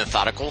he's very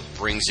methodical,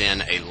 brings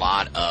in a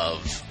lot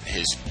of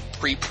his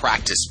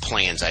pre-practice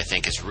plans, I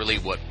think, is really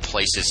what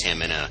places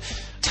him in a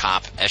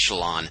top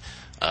echelon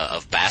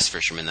of bass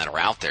fishermen that are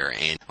out there.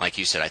 And like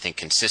you said, I think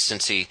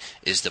consistency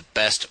is the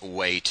best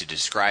way to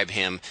describe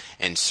him.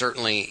 And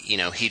certainly,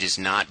 he does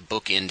not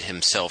bookend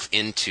himself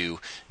into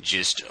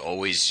just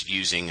always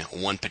using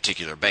one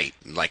particular bait.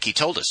 Like he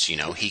told us,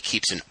 he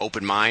keeps an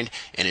open mind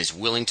and is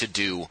willing to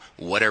do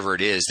whatever it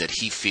is that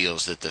he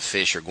feels that the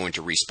fish are going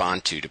to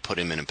respond to put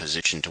him in a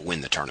position to win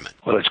the tournament.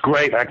 Well, it's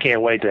great. I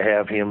can't wait to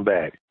have him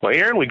back. Well,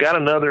 Aaron, we got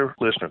another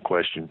listener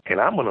question, and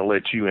I'm going to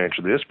let you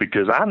answer this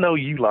because I know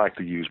you like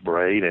to use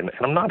braid, and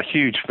I'm not a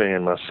huge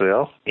fan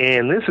myself.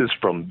 And this is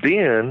from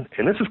Ben,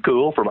 and this is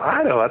cool, from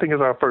Idaho. I think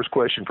it's our first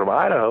question from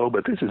Idaho,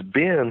 but this is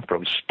Ben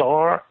from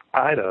Star,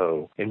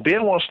 Idaho. And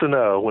Ben wants to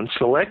know, when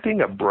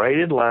selecting a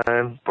braided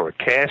line for a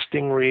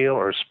casting reel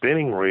or a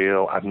spinning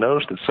reel, I've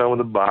noticed that some of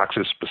the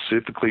boxes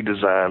specifically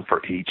designed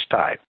for each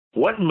type.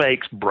 What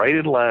makes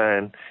braided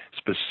line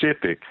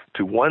specific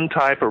to one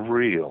type of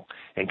reel?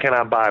 And can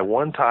I buy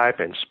one type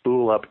and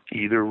spool up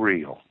either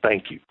reel?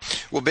 Thank you.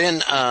 Well,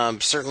 Ben,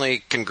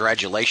 certainly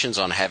congratulations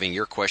on having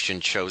your question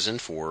chosen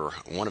for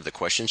one of the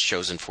questions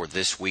chosen for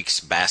this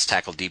week's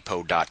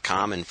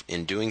BassTackleDepot.com. And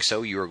in doing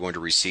so, you are going to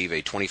receive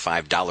a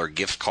 $25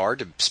 gift card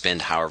to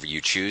spend however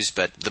you choose.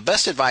 But the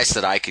best advice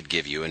that I could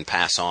give you and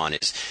pass on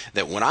is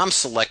that when I'm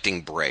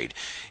selecting braid,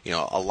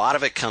 a lot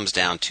of it comes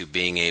down to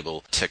being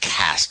able to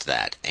cast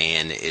that.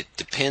 And it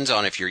depends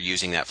on if you're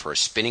using that for a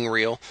spinning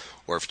reel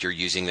or if you're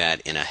using that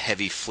in a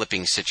heavy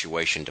flipping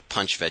situation to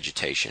punch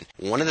vegetation.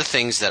 One of the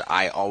things that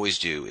I always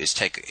do is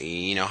take,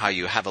 how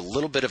you have a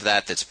little bit of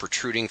that that's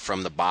protruding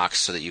from the box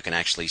so that you can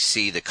actually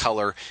see the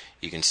color,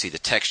 you can see the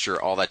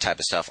texture, all that type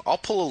of stuff. I'll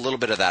pull a little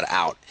bit of that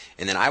out,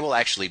 and then I will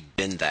actually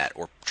bend that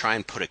or try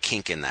and put a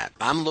kink in that.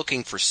 I'm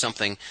looking for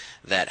something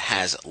that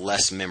has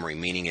less memory,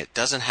 meaning it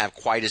doesn't have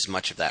quite as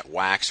much of that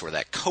wax or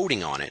that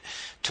coating on it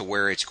to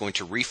where it's going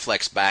to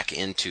reflex back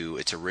into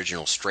its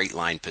original straight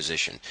line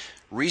position.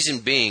 Reason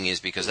being is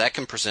because that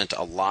can present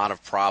a lot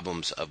of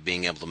problems of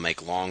being able to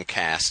make long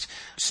casts,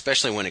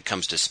 especially when it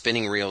comes to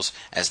spinning reels.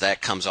 As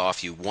that comes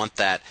off, you want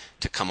that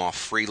to come off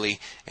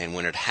freely, and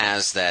when it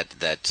has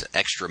that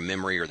extra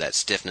memory or that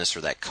stiffness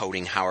or that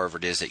coating, however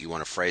it is that you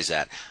want to phrase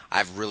that,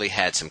 I've really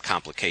had some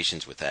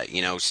complications with that.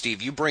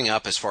 Steve, you bring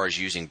up as far as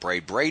using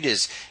braid. Braid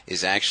is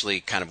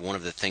actually kind of one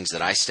of the things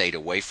that I stayed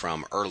away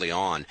from early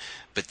on.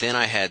 But then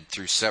I had,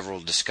 through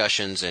several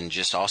discussions and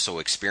just also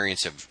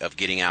experience of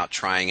getting out,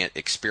 trying it,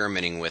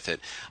 experimenting with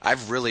it,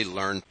 I've really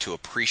learned to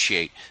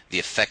appreciate the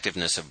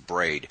effectiveness of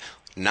braid,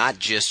 not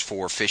just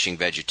for fishing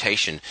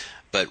vegetation,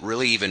 but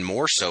really even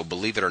more so,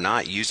 believe it or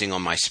not, using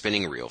on my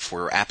spinning reel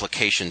for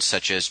applications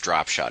such as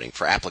drop shotting,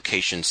 for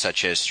applications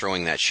such as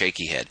throwing that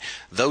shaky head.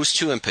 Those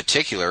two in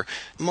particular,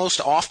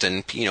 most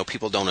often,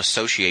 people don't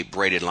associate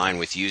braided line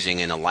with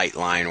using in a light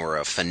line or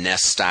a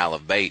finesse style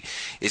of bait,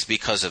 is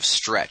because of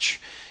stretch.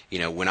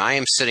 When I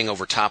am sitting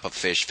over top of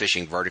fish,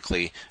 fishing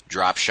vertically,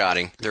 drop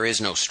shotting, there is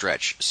no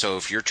stretch. So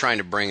if you're trying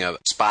to bring a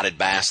spotted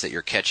bass that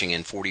you're catching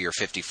in 40 or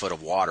 50 foot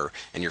of water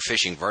and you're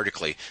fishing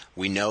vertically,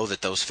 we know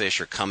that those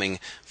fish are coming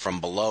from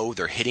below.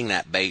 They're hitting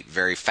that bait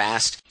very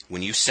fast.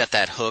 When you set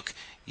that hook,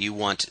 you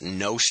want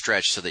no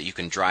stretch so that you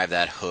can drive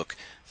that hook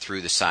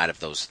through the side of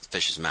those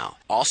fish's mouth.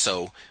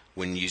 Also,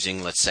 when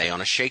using, let's say,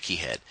 on a shaky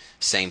head,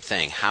 same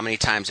thing. How many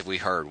times have we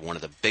heard one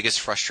of the biggest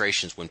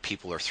frustrations when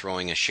people are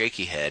throwing a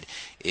shaky head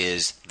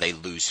is they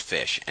lose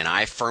fish? And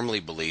I firmly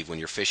believe when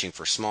you're fishing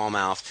for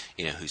smallmouth,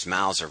 whose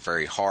mouths are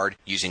very hard,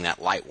 using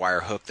that light wire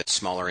hook that's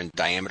smaller in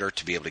diameter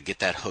to be able to get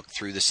that hook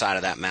through the side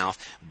of that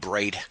mouth,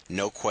 braid,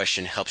 no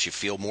question, helps you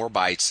feel more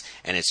bites,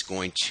 and it's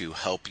going to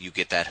help you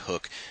get that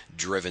hook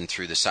driven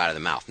through the side of the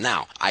mouth.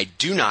 Now, I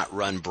do not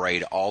run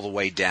braid all the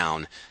way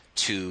down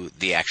to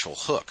the actual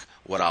hook.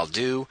 What I'll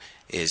do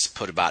is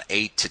put about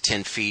 8 to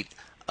 10 feet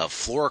of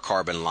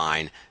fluorocarbon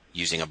line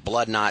using a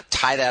blood knot,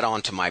 tie that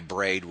onto my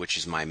braid, which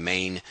is my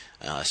main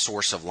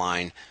source of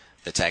line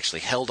that's actually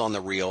held on the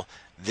reel.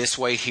 This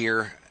way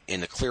here in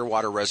the clear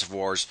water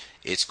reservoirs,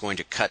 it's going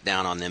to cut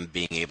down on them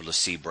being able to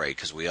see braid,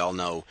 because we all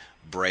know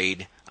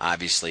braid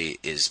obviously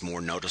is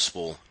more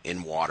noticeable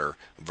in water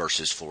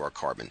versus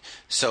fluorocarbon.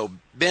 So,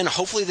 Ben,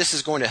 hopefully this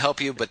is going to help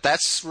you, but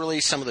that's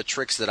really some of the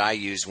tricks that I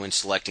use when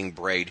selecting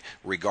braid,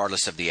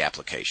 regardless of the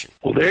application.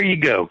 Well, there you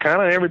go.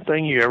 Kind of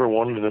everything you ever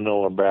wanted to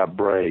know about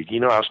braid.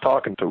 You know, I was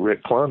talking to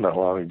Rick Clun not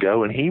long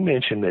ago, and he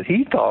mentioned that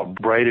he thought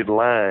braided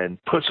line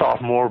puts off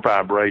more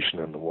vibration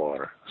in the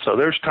water. So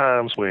there's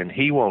times when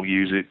he won't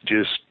use it,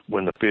 just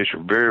when the fish are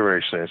very,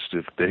 very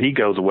sensitive, that he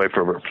goes away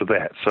from it for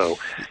that. So,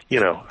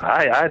 you know,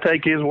 I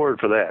take his word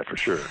for that for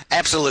sure.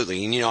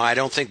 Absolutely. And, you know, I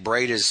don't think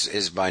braid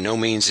is by no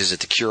means is it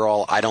the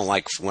cure-all. I don't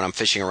like, when I'm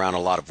fishing around a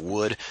lot of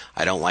wood,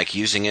 I don't like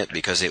using it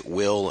because it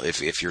will,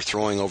 if you're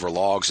throwing over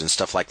logs and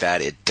stuff like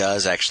that, it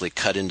does actually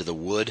cut into the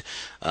wood.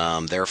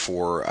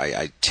 Therefore,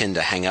 I tend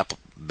to hang up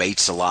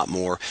baits a lot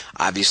more.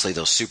 Obviously,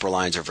 those super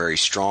lines are very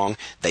strong.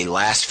 They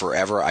last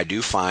forever. I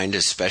do find,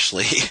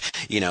 especially,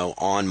 you know,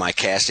 on my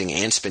casting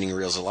and spinning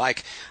reels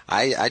alike,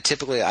 I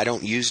typically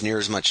don't use near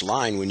as much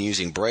line when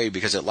using braid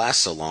because it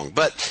lasts so long.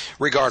 But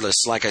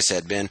regardless, like I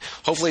said, Ben,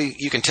 hopefully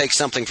you can take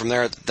something from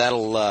there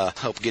that'll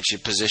help get you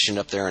positioned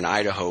up there in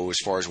Idaho as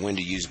far as when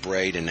to use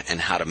braid and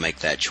how to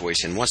make that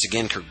choice. And once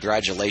again,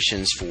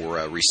 congratulations for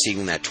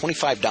receiving that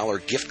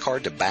 $25 gift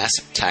card to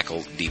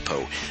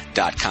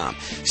BassTackleDepot.com.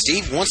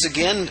 Steve, once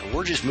again,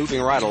 we're just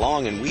moving right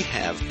along, and we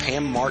have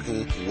Pam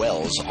Martin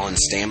Wells on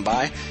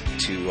standby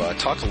to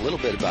talk a little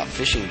bit about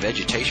fishing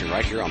vegetation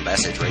right here on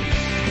Bass Edge Radio.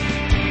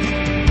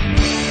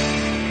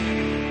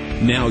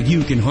 Now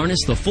you can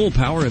harness the full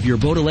power of your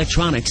boat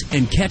electronics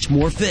and catch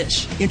more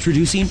fish.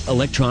 Introducing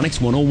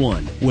Electronics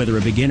 101. Whether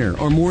a beginner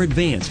or more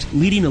advanced,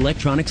 leading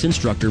electronics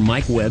instructor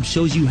Mike Webb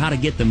shows you how to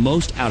get the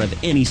most out of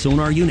any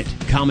sonar unit.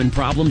 Common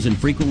problems and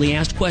frequently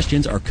asked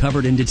questions are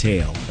covered in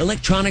detail.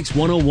 Electronics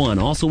 101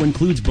 also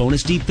includes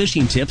bonus deep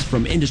fishing tips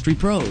from industry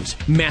pros.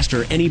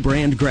 Master any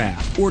brand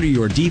graph. Order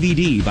your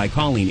DVD by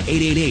calling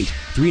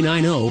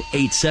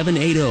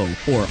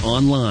 888-390-8780 or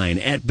online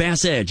at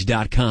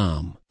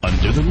BassEdge.com.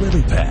 Under the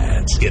lily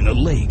pads in a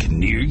lake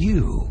near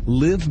you,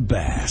 live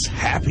bass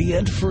happy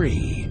and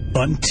free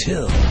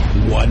until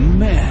one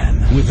man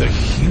with a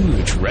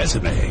huge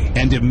resume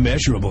and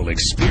immeasurable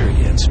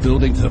experience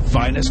building the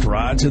finest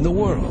rods in the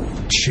world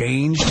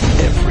changed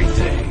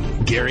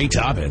everything. Gary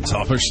Dobbins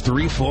offers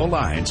 3 full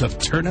lines of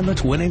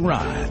tournament-winning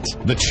rods.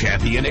 The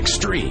Champion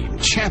Extreme,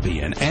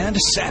 Champion, and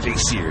Savvy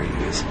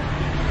series.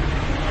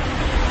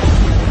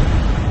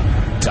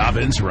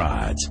 Dobbins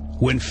Rods,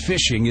 when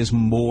fishing is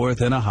more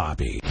than a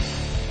hobby.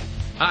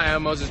 Hi,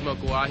 I'm Moses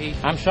Mokuahi.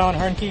 I'm Sean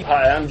Hernke.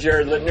 Hi, I'm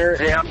Jared Littner.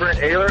 Hey, I'm Brent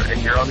Ayler,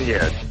 and you're on the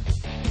edge.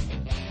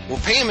 Well,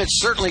 Pam, it's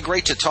certainly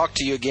great to talk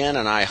to you again,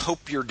 and I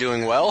hope you're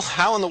doing well.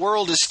 How in the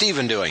world is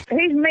Steven doing?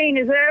 He's mean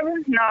as ever.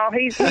 No,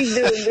 he's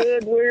doing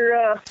good.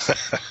 We're,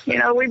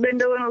 we've been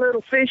doing a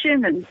little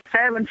fishing and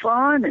having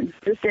fun and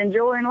just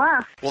enjoying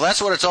life. Well,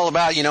 that's what it's all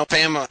about. You know,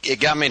 Pam,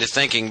 it got me to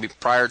thinking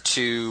prior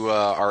to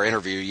our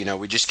interview. You know,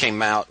 we just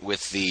came out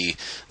with the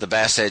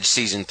Bass Edge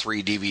Season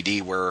 3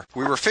 DVD where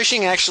we were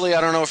fishing, actually,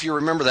 I don't know if you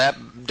remember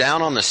that,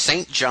 down on the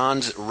St.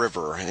 Johns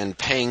River and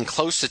paying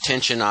close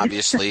attention,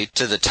 obviously,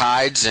 to the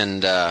tides.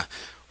 And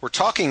we're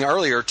talking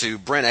earlier to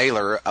Brent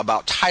Ayler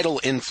about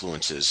tidal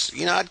influences.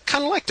 You know, I'd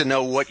kind of like to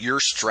know what your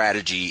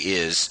strategy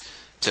is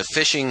to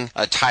fishing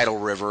a tidal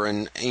river.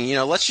 And, you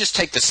know, let's just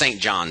take the St.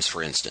 Johns,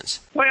 for instance.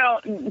 Well,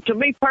 to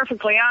be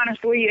perfectly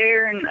honest with you,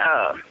 Aaron,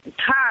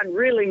 tide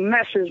really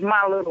messes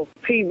my little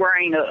pea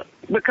brain up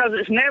because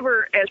it's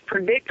never as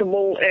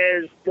predictable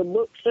as the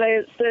book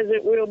says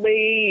it will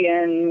be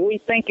and we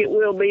think it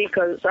will be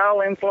because it's all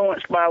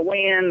influenced by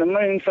wind, the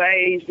moon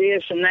phase,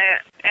 this and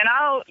that. And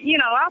I'll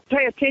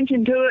pay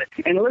attention to it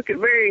and look at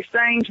various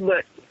things,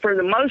 but for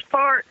the most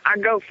part, I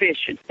go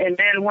fishing. And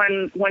then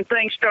when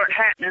things start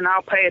happening,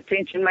 I'll pay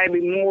attention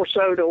maybe more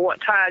so to what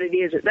tide it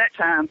is at that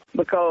time.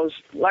 Because,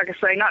 like I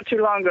say, not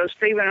too long ago,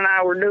 Stephen and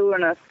I were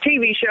doing a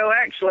TV show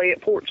actually at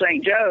Port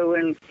St. Joe.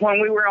 And when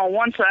we were on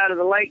one side of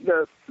the lake,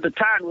 the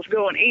tide was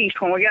going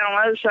east. When we got on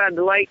the other side of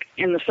the lake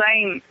in the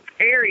same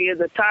area,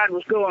 the tide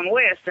was going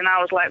west, and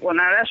I was like, well,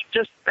 now that's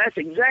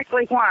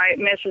exactly why it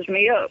messes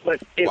me up.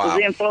 But it was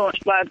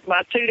influenced by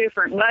 2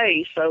 different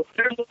bays, so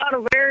there's a lot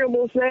of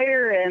variables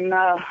there, and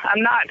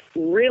I'm not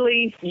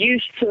really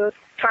used to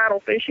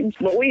tidal fishing,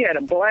 but we had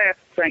a blast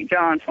at St.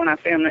 John's when I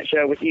filmed that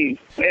show with you.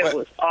 It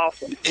was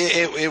awesome.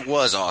 It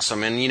was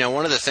awesome, and, you know,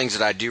 one of the things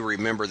that I do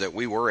remember that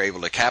we were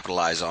able to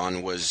capitalize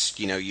on was,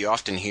 you know, you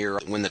often hear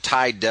when the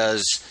tide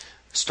does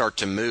start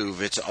to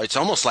move, it's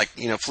almost like,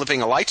 you know,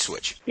 flipping a light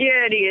switch.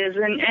 Yeah, it is.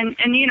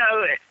 And you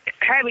know,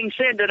 having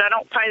said that, I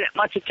don't pay that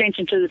much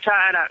attention to the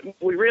tide.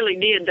 We really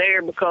did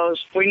there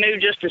because we knew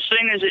just as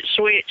soon as it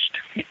switched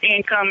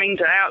incoming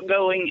to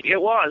outgoing,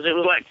 it was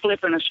like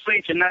flipping a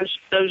switch, and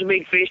those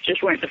big fish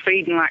just went to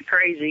feeding like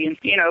crazy. And,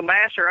 you know,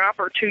 bass are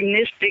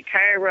opportunistic,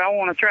 however I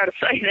want to try to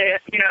say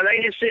that. You know, they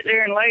just sit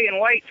there and lay and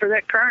wait for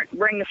that current to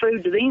bring the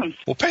food to them.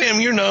 Well,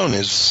 Pam, you're known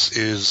as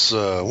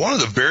one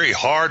of the very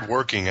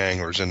hard-working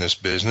anglers in this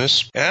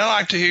business, and I'd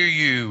like to hear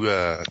you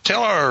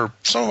tell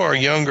some of our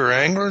younger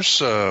anglers,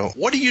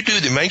 what do you do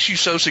that makes you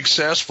so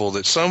successful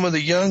that some of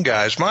the young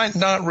guys might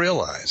not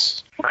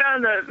realize?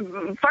 Well,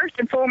 the first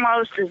and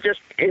foremost is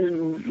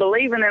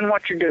believing in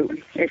what you're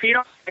doing. If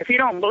you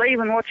don't believe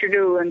in what you're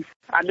doing,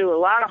 I do a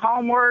lot of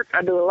homework,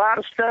 I do a lot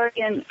of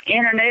studying,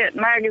 internet,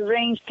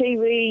 magazines,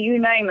 TV, you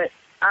name it,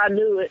 I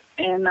do it.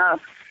 And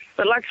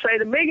but like I say,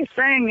 the biggest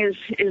thing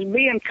is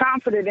being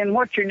confident in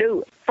what you're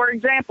doing. For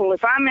example,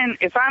 if I'm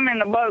in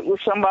the boat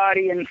with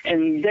somebody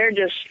and they're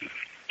just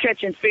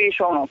catching fish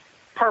on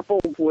a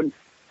purple with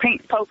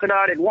pink polka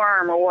dotted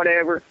worm or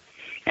whatever,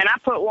 and I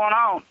put one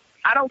on,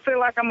 I don't feel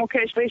like I'm going to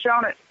catch fish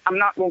on it, I'm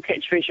not going to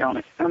catch fish on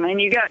it. I mean,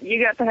 you got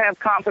to have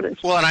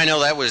confidence. Well, and I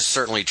know that was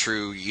certainly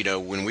true,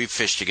 when we've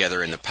fished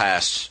together in the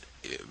past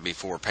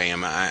before,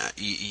 Pam.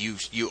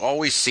 You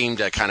always seem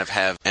to kind of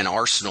have an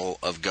arsenal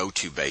of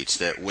go-to baits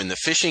that when the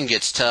fishing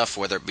gets tough,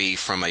 whether it be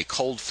from a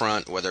cold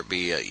front, whether it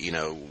be,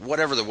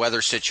 whatever the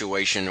weather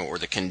situation or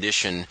the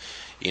condition,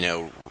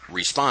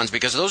 responds,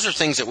 because those are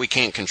things that we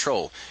can't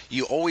control.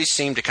 You always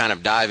seem to kind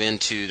of dive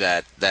into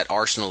that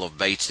arsenal of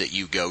baits that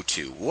you go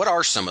to. What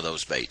are some of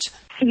those baits?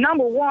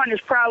 Number one is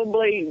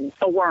probably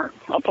a worm,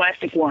 a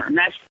plastic worm.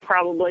 That's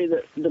probably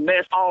the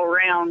best all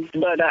around.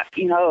 But, a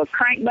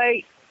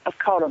crankbait, I've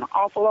caught an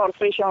awful lot of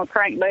fish on a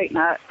crankbait, and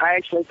I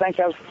actually think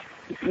I've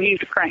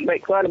used a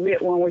crankbait quite a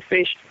bit when we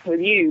fished with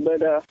you. But,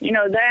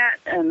 that,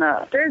 and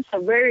there's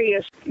a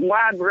various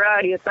wide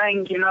variety of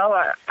things.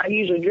 I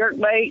use a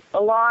jerkbait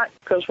a lot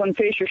because when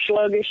fish are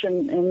sluggish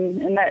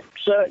and that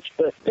such,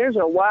 but there's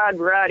a wide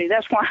variety.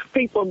 That's why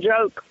people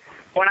joke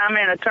when I'm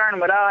in a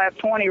tournament, I'll have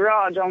 20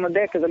 rods on the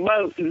deck of the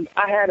boat. And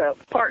I had a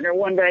partner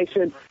one day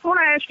said, I want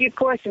to ask you a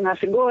question. I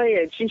said, go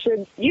ahead. She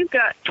said, you've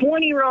got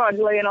 20 rods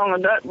laying on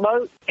the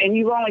boat, and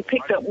you've only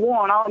picked up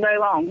one all day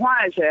long.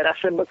 Why is that? I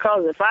said,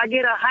 because if I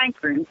get a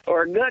hankering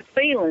or a gut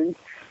feeling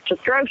to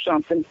throw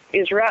something,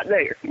 it's right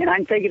there, and I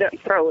can pick it up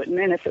and throw it. And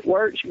then if it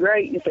works,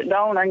 great. And if it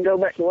don't, I can go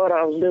back to what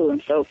I was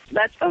doing. So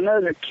that's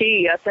another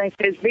key, I think,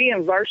 is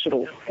being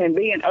versatile and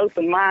being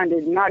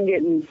open-minded, not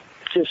getting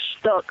just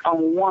stuck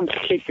on one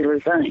particular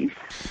thing.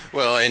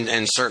 Well,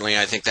 and certainly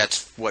I think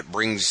that's what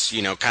brings,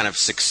 kind of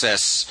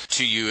success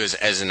to you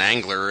as an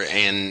angler.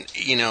 And,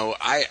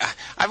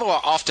 I've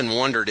often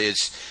wondered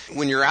is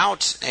when you're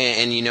out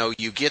and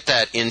you get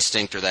that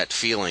instinct or that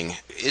feeling,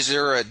 is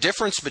there a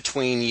difference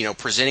between,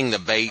 presenting the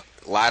bait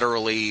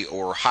laterally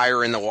or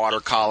higher in the water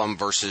column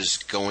versus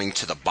going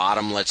to the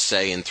bottom, let's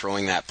say, and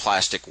throwing that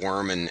plastic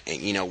worm? And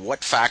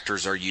what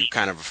factors are you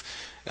kind of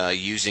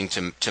using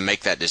to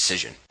make that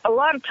decision? A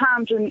lot of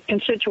times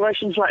in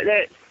situations like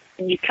that,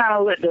 you kind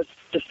of let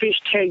the fish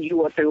tell you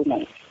what they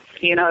want.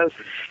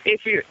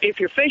 If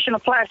you're fishing a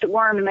plastic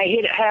worm and they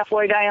hit it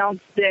halfway down,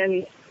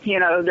 then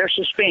they're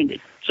suspended.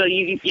 So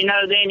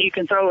then you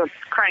can throw a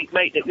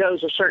crankbait that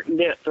goes a certain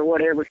depth or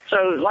whatever.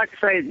 So like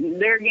I say,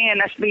 there again,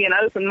 that's being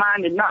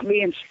open-minded, not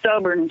being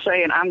stubborn and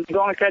saying, I'm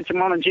going to catch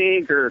them on a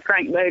jig or a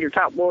crankbait or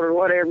topwater or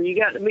whatever. You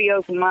got to be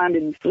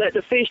open-minded. Let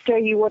the fish tell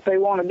you what they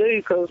want to do,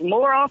 because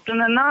more often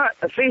than not,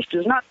 a fish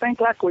does not think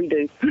like we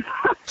do.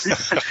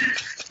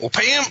 Well,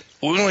 Pam,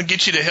 we're going to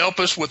get you to help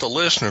us with a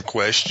listener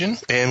question,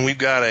 and we've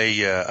got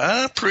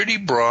a pretty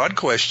broad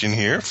question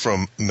here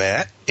from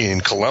Matt in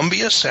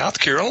Columbia,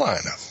 South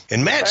Carolina.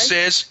 And Matt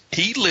says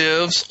he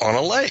lives on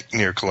a lake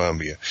near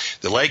Columbia.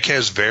 The lake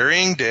has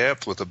varying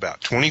depth with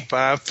about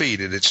 25 feet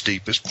at its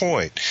deepest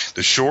point.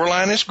 The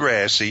shoreline is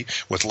grassy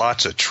with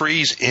lots of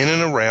trees in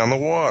and around the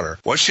water.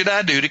 What should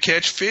I do to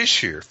catch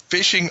fish here?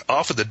 Fishing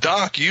off of the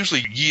dock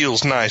usually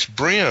yields nice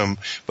brim,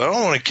 but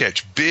I want to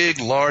catch big,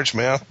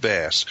 largemouth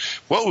bass.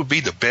 What would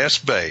be the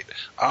best bait?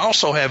 I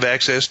also have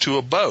access to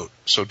a boat,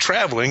 so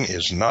traveling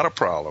is not a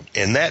problem.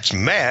 And that's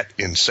Matt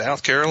in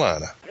South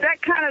Carolina.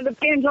 That kind of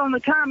depends on the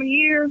time of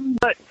year,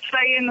 but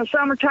say in the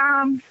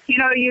summertime,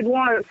 you'd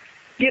want to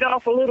get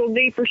off a little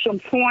deeper, some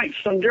points,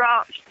 some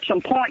drops, some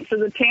points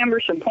of the timber,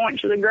 some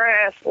points of the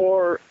grass,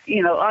 or,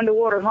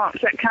 underwater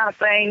humps, that kind of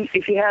thing.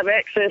 If you have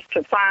access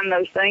to find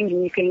those things,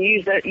 and you can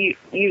use that,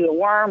 use a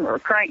worm or a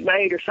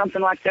crankbait or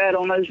something like that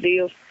on those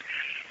deals.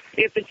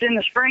 If it's in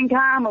the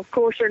springtime, of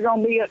course, they're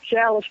going to be up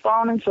shallow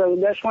spawning, so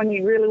that's when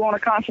you really want to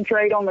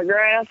concentrate on the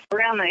grass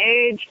around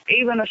the edge,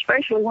 even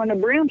especially when the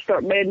brims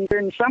start bedding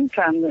during the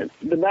summertime.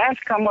 The bass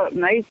come up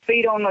and they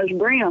feed on those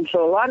brims,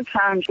 so a lot of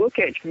times we'll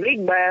catch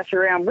big bass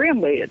around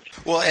brim beds.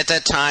 Well, at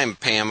that time,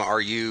 Pam,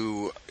 are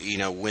you,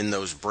 when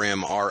those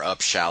brim are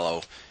up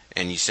shallow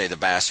and you say the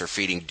bass are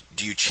feeding,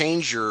 do you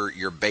change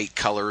your bait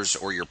colors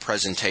or your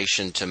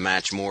presentation to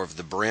match more of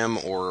the brim,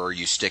 or are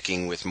you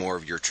sticking with more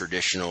of your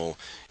traditional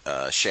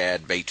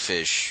shad,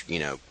 baitfish,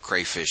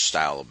 crayfish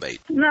style of bait?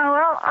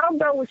 No, I'll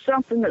go with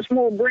something that's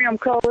more brim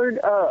colored.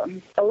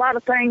 A lot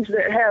of things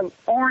that have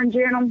orange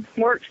in them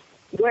works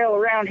well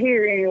around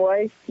here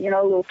anyway.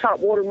 Little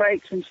topwater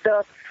baits and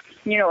stuff.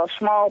 A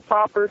small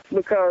popper,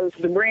 because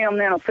the brim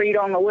then will feed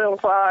on the willow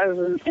flies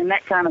and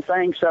that kind of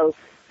thing. So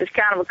it's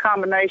kind of a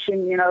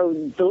combination.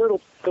 The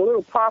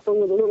little popper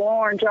with a little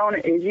orange on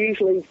it is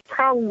usually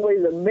probably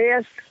the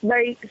best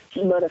bait,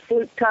 but a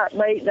fluke type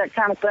bait, that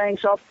kind of thing,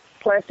 soft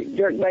plastic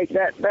jerkbait,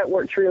 that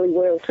works really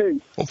well too.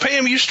 Well,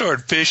 Pam, you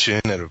started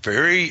fishing at a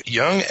very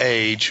young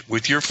age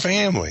with your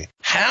family.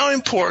 How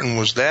important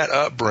was that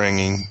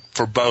upbringing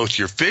for both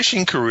your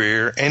fishing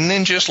career and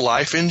then just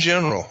life in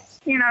general?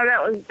 You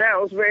know, that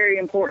was very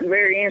important,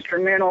 very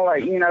instrumental.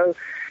 Like, you know,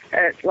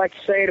 like you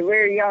say, at a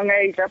very young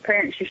age, our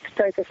parents used to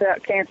take us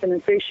out camping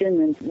and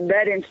fishing, and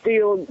that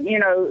instilled, you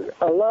know,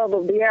 a love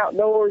of the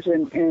outdoors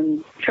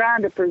and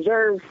trying to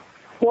preserve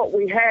what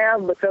we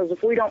have, because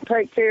if we don't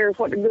take care of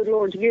what the good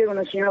Lord's given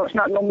us, you know, it's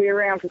not going to be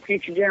around for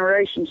future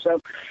generations.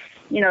 So,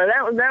 you know,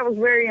 that was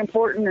very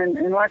important,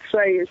 and like I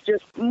say, it's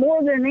just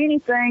more than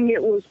anything,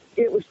 it was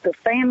the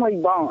family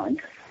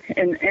bond,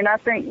 and I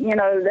think, you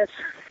know,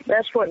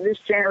 that's what this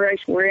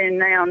generation we're in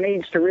now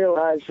needs to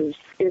realize is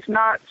it's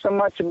not so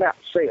much about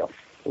self.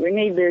 We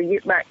need to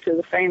get back to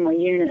the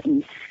family unit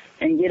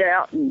and get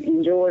out and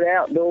enjoy the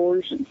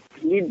outdoors. And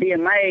you'd be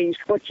amazed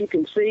what you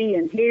can see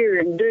and hear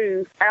and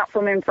do out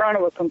from in front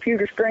of a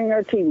computer screen or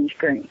a TV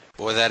screen.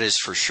 Boy, that is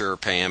for sure,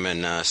 Pam,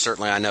 and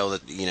certainly I know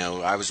that, you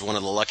know, I was one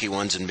of the lucky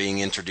ones in being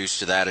introduced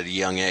to that at a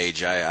young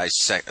age. I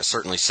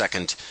certainly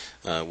second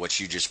what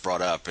you just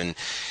brought up. And,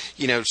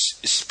 you know,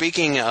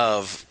 speaking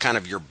of kind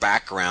of your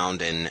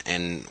background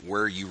and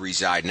where you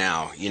reside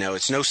now, you know,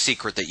 it's no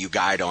secret that you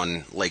guide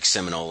on Lake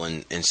Seminole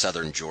in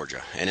southern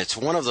Georgia, and it's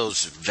one of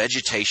those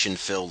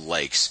vegetation-filled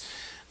lakes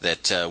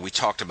that we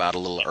talked about a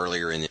little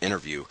earlier in the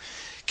interview.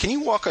 Can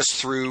you walk us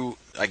through,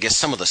 I guess,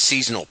 some of the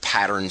seasonal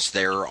patterns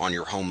there on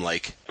your home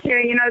lake? Yeah,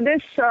 you know,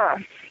 this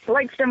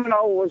Lake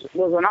Seminole was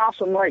an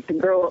awesome lake to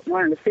grow up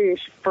learning to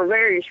fish for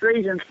various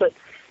reasons, but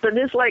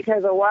this lake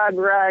has a wide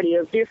variety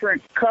of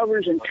different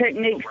covers and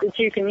techniques that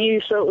you can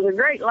use, so it was a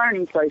great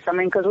learning place. I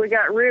mean, because we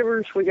got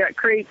rivers, we got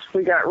creeks,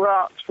 we got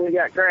rocks, we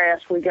got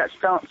grass, we got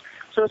stumps.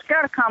 So it's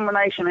got a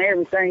combination of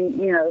everything,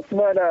 you know.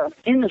 But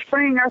in the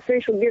spring, our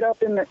fish will get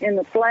up in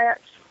the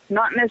flats,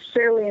 not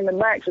necessarily in the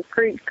backs of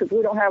creeks, because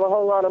we don't have a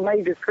whole lot of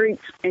major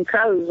creeks and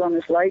coves on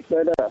this lake,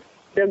 but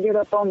they'll get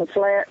up on the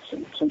flats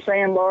and some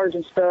sandbars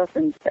and stuff,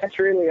 and that's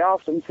really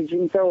awesome because you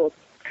can throw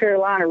a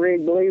Carolina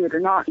rig, believe it or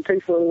not, in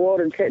 2 foot of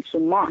water and catch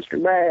some monster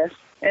bass.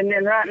 And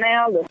then right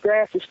now, the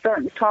grass is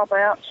starting to top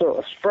out, so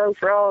a spro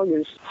frog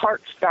is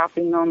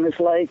heart-stopping on this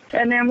lake.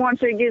 And then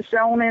once it gets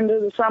on into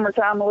the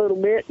summertime a little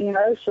bit, you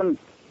know, some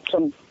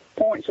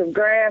points of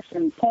grass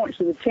and points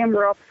of the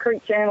timber off the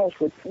creek channels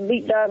with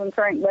deep diving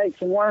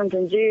crankbaits and worms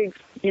and jigs,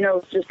 you know,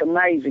 it's just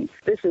amazing.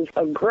 This is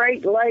a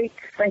great lake.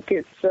 I think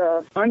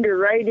it's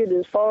underrated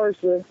as far as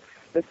the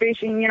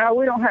fishing. You know,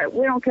 we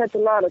don't catch a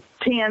lot of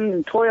 10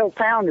 and 12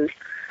 pounders,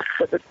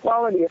 but the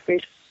quality of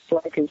fish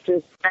lake is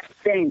just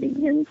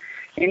outstanding. And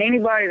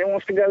anybody that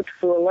wants to go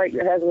to a lake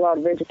that has a lot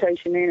of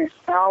vegetation in it,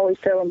 I always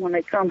tell them when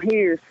they come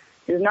here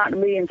is not to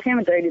be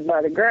intimidated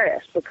by the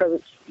grass,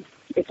 because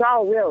it's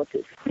all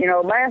relative. You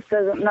know, a bass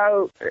doesn't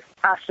know,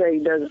 I say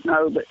he doesn't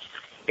know, but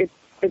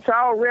it's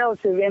all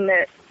relative in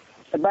that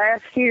a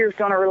bass here is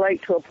going to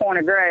relate to a point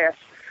of grass.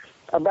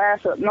 A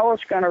bass up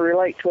north is going to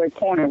relate to a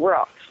point of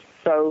rocks.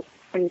 So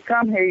when you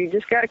come here, you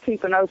just got to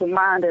keep an open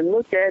mind and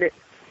look at it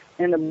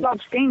in the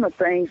broad scheme of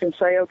things and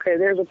say, okay,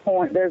 there's a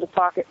point, there's a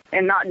pocket,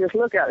 and not just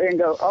look out there and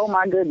go, oh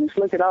my goodness,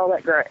 look at all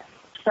that grass.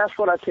 That's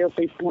what I tell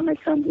people when they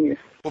come here.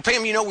 Well,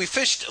 Pam, you know, we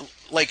fished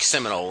Lake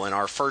Seminole in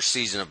our first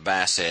season of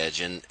Bass Edge,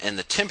 and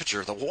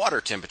the water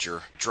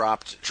temperature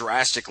dropped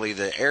drastically.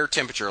 The air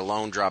temperature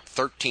alone dropped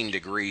 13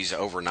 degrees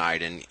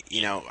overnight, and,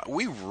 you know,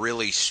 we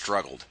really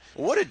struggled.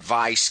 What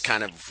advice,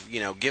 kind of,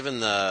 you know, given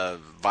the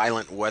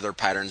violent weather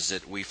patterns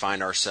that we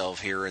find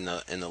ourselves here in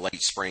the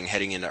late spring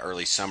heading into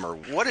early summer,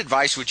 what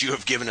advice would you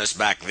have given us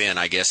back then,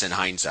 I guess, in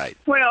hindsight?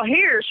 Well,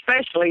 here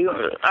especially,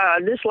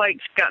 this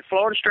lake's got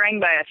Florida string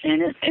bass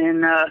in it,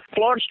 and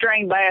Florida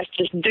string bass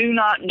just do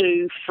not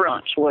do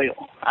fronts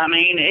well. I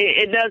mean,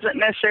 it doesn't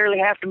necessarily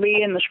have to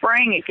be in the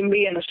spring. It can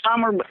be in the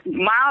summer, but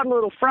mild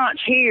little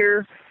fronts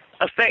here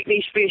affect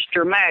these fish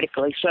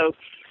dramatically. So,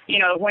 you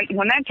know,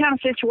 when that kind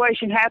of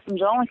situation happens,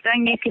 the only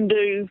thing you can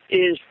do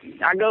is,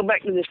 I go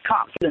back to this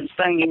confidence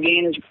thing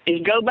again,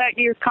 is go back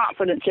to your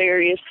confidence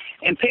areas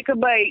and pick a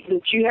bait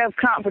that you have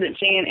confidence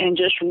in and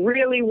just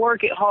really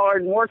work it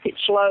hard and work it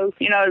slow.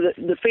 You know,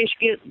 the fish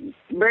get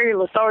very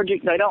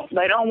lethargic. They don't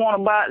want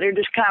to bite. They're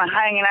just kind of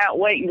hanging out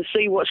waiting to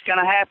see what's going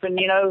to happen.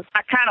 You know,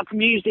 I kind of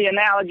use the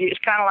analogy, it's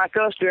kind of like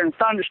us during a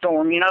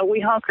thunderstorm. You know, we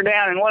hunker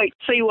down and wait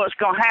to see what's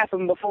going to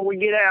happen before we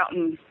get out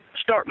and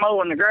start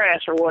mowing the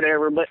grass or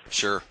whatever. But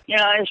sure, you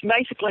know, it's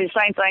basically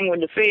the same thing with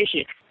the fish.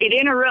 It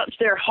interrupts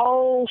their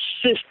whole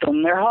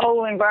system, their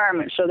whole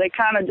environment, so they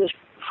kind of just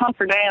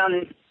hunker down,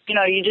 and you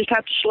know, you just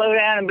have to slow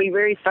down and be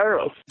very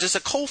thorough. Does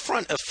a cold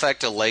front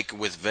affect a lake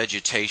with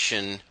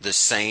vegetation the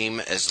same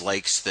as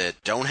lakes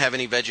that don't have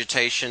any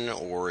vegetation,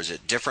 or is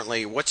it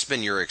differently? What's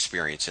been your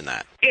experience in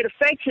that? It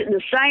affects it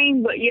the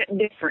same, but yet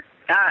different.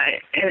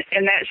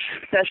 And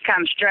that's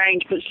kind of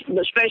strange, but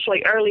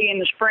especially early in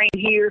the spring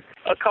here,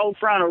 a cold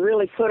front will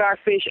really put our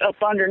fish up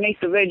underneath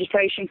the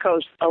vegetation,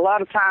 because a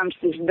lot of times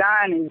this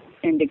dying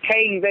and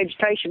decaying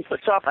vegetation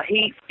puts off a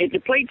heat. It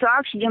depletes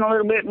oxygen a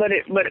little bit, but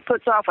it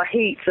puts off a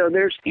heat. So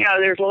there's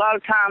a lot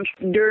of times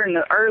during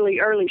the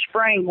early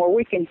spring where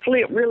we can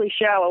flip really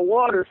shallow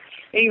water,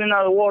 even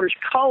though the water's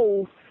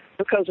cold.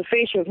 because the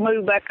fish have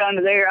moved back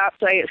under there. I'd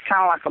say it's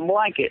kind of like a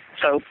blanket.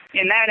 So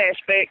in that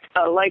aspect,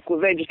 a lake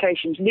with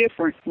vegetation is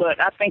different. But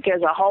I think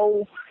as a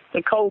whole,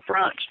 the cold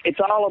fronts, it's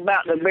all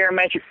about the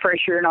barometric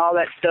pressure and all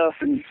that stuff,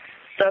 and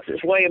stuff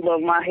that's way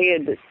above my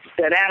head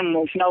that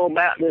animals know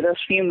about that us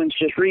humans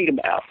just read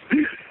about.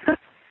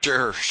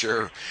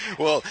 Sure.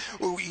 Well,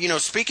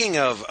 speaking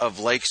of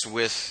lakes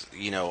with,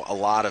 a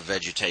lot of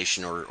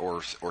vegetation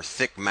or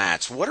thick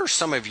mats, what are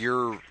some of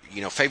your,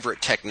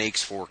 favorite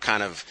techniques for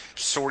kind of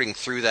sorting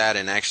through that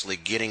and actually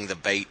getting the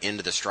bait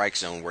into the strike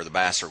zone where the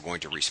bass are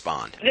going to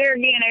respond? There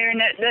again, Aaron,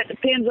 that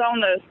depends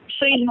on the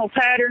seasonal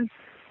pattern.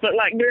 But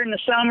like during the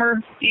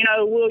summer,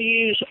 we'll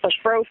use a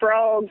spro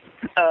frog,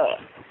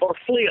 or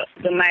flip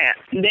the mat.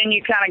 And then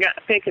you kind of got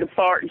to pick it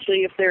apart and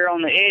see if they're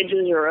on the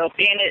edges or up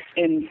in it.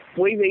 And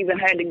we've even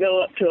had to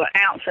go up to 1.5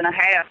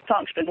 ounce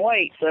tungsten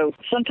weight. So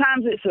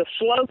sometimes it's a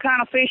slow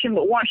kind of fishing,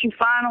 but once you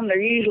find them, they're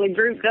usually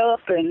grouped up.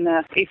 And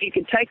if you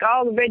could take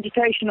all the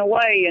vegetation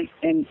away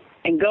and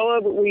go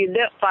over it with your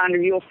depth finder,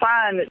 you'll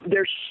find that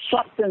there's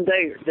something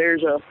there.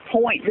 There's a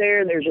point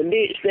there, there's a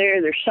ditch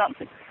there, there's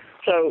something.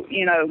 So,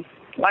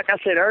 like I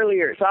said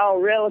earlier, it's all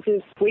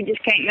relative. We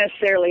just can't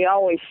necessarily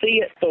always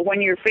see it. But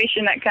when you're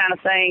fishing that kind of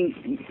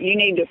thing, you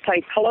need to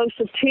pay close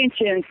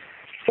attention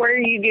where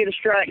you get a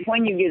strike,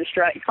 when you get a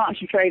strike,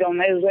 concentrate on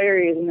those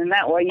areas, and then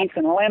that way you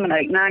can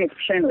eliminate 90%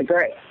 of the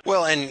grass.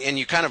 Well, and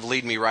you kind of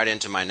lead me right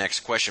into my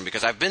next question,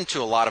 because I've been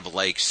to a lot of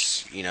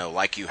lakes,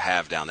 like you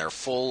have down there,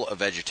 full of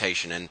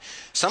vegetation, and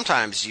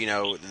sometimes,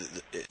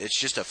 it's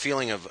just a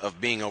feeling of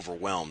being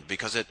overwhelmed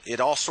because it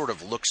all sort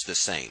of looks the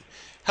same.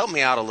 Help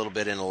me out a little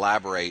bit and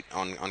elaborate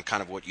on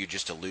kind of what you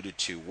just alluded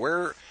to.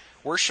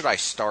 Where should I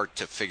start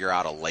to figure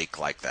out a lake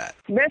like that?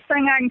 The best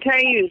thing I can tell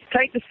you is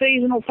take the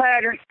seasonal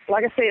pattern.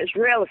 Like I said, it's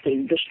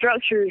relative. The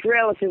structure is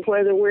relative,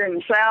 whether we're in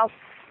the south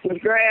with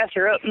grass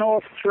or up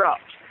north with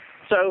rocks.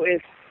 So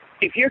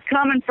if you're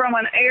coming from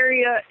an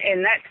area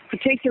in that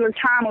particular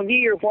time of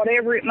year,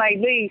 whatever it may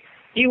be,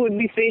 you would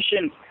be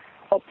fishing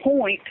a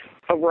point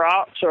of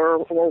rocks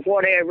or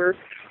whatever,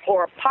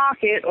 or a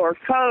pocket or a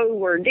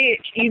cove or a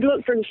ditch. You'd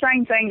look for the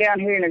same thing down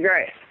here in the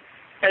grass.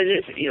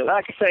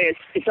 Like I say,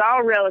 it's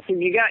all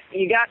relative. You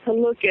got to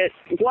look at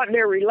what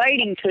they're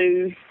relating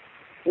to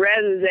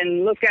rather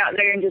than look out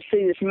there and just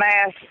see this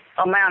mass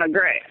amount of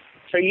grass.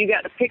 So you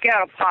got to pick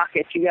out a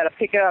pocket. You got to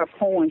pick out a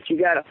point. You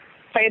got to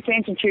pay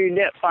attention to your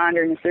depth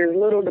finder, and if there's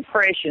little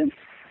depression,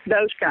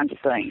 those kinds of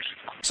things.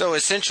 So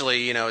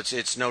essentially,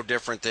 it's no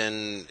different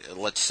than,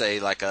 let's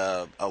say, like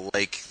a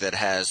lake that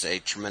has a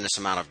tremendous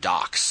amount of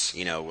docks,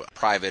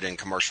 private and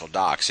commercial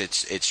docks.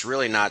 It's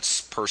really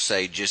not per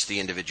se just the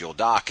individual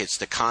dock. It's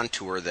the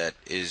contour that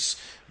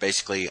is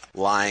basically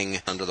lying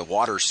under the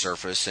water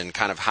surface and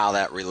kind of how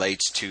that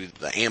relates to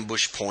the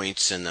ambush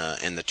points and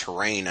the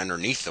terrain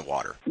underneath the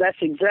water. That's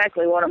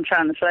exactly what I'm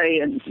trying to say.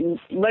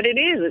 But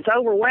it's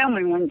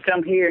overwhelming when you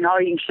come here and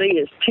all you can see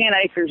is 10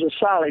 acres of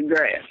solid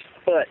grass.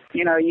 But,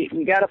 you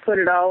got to put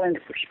it all into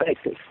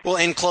perspective. Well,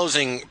 in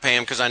closing,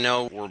 Pam, because I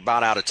know we're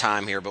about out of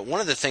time here, but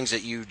one of the things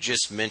that you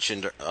just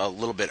mentioned a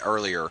little bit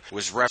earlier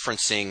was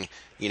referencing,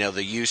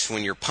 the use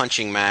when you're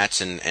punching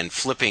mats and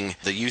flipping,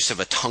 the use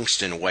of a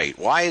tungsten weight.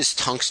 Why is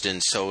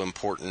tungsten so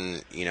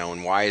important,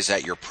 and why is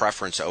that your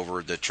preference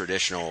over the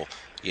traditional,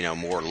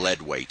 more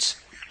lead weights?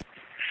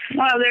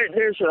 Well,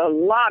 there's a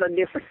lot of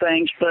different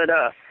things, but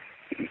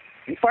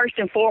first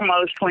and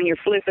foremost, when you're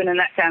flipping and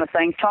that kind of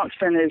thing,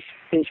 tungsten is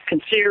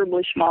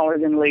considerably smaller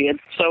than lead,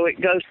 so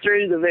it goes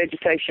through the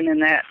vegetation in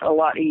that a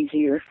lot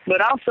easier.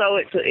 But also,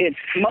 it's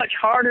much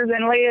harder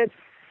than lead,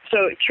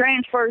 so it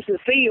transfers the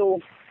feel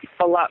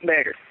a lot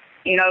better.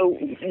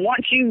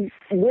 Once you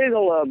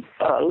wiggle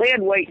a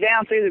lead weight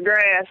down through the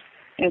grass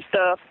and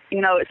stuff,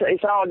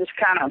 it's all just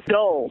kind of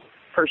dull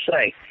per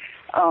se.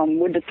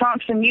 With the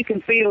tungsten, you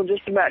can feel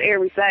just about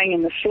everything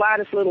in the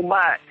slightest little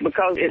bite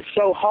because it's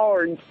so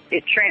hard.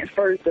 It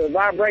transfers the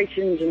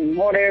vibrations and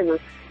whatever,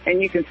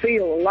 and you can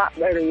feel a lot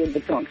better with the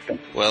tungsten.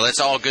 Well, that's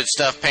all good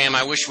stuff, Pam.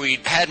 I wish we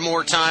had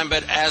more time,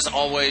 but as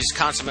always,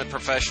 consummate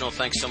professional,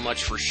 thanks so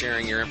much for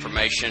sharing your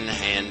information,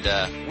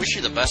 and wish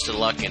you the best of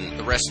luck in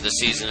the rest of the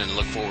season, and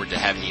look forward to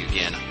having you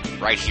again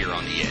right here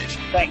on The Edge.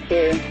 Thanks,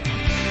 Aaron.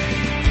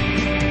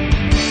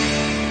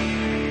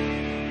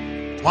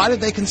 Why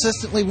did they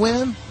consistently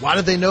win? Why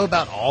did they know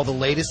about all the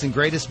latest and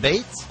greatest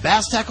baits?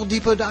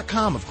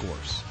 BassTackleDepot.com, of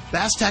course.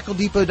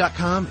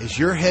 BassTackleDepot.com is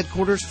your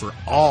headquarters for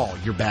all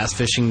your bass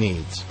fishing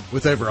needs.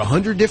 With over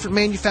 100 different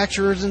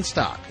manufacturers in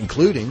stock,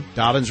 including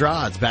Dobbins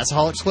Rods,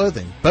 Bassaholics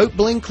Clothing, Boat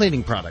Bling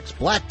Cleaning Products,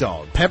 Black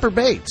Dog, Pepper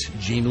Baits,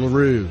 Gene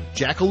LaRue,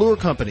 Jackallure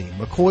Company,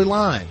 McCoy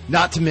Line,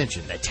 not to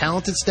mention a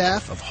talented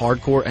staff of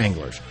hardcore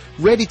anglers,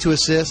 ready to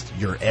assist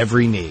your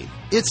every need.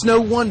 It's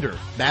no wonder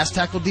Bass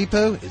Tackle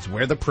Depot is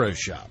where the pros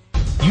shop.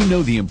 You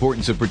know the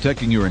importance of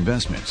protecting your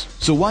investments,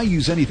 so why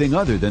use anything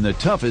other than the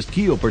toughest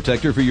keel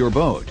protector for your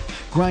boat?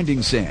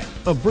 Grinding sand,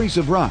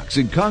 abrasive rocks,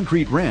 and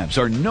concrete ramps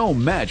are no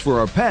match for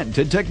our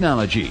patented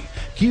technology.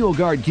 Keel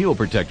Guard keel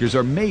protectors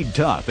are made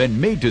tough and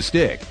made to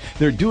stick.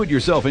 Their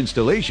do-it-yourself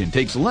installation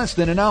takes less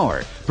than an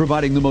hour,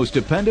 providing the most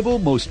dependable,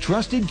 most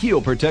trusted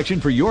keel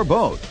protection for your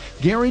boat,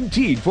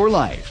 guaranteed for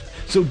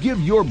life. So give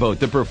your boat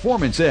the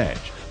performance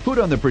edge. Put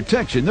on the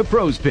protection the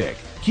pros pick.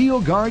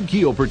 Keel Guard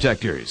keel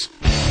protectors.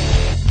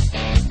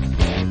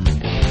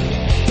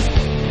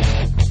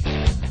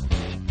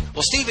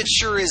 Well, Steve, it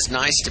sure is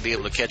nice to be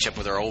able to catch up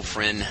with our old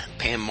friend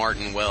Pam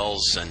Martin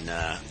Wells. And,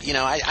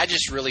 I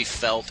just really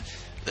felt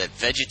that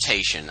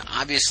vegetation,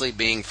 obviously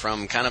being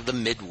from kind of the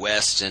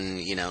Midwest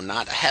and,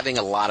 not having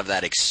a lot of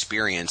that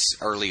experience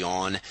early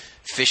on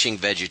fishing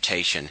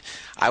vegetation,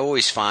 I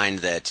always find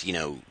that,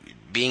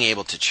 being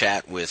able to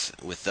chat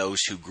with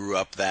those who grew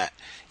up that,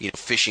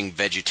 fishing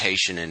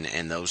vegetation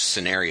and those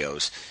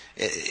scenarios,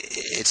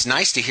 it's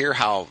nice to hear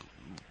how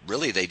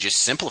really they just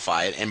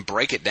simplify it and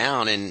break it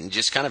down and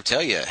just kind of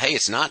tell you, hey,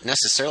 it's not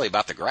necessarily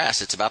about the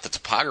grass, it's about the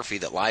topography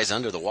that lies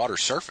under the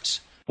water's surface.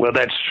 Well,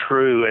 that's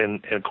true,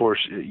 and of course,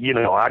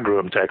 I grew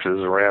up in Texas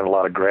around a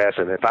lot of grass,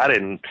 and if I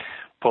didn't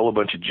pull a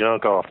bunch of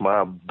junk off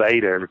my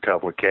bait every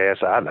couple of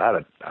casts, I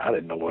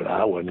didn't know what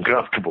I wasn't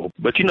comfortable.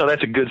 But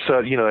that's a good,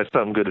 it's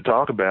something good to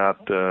talk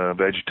about,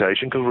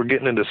 vegetation, because we're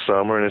getting into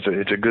summer and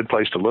it's a good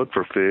place to look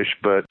for fish.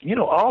 But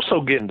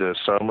also getting to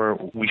summer,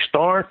 we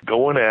start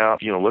going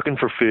out, looking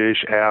for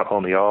fish out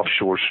on the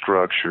offshore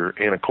structure.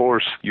 And of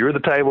course, you're the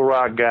Table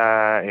Rock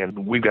guy,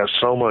 and we've got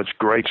so much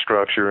great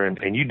structure,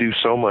 and you do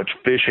so much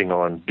fishing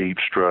on deep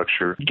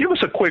structure. Give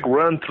us a quick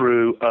run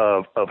through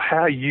of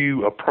how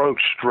you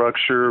approach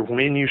structure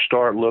when you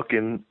start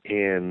looking,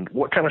 and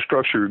what kind of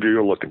structure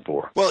you're looking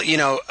for. Well,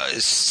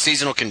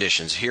 seasonal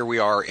conditions. Here we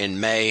are in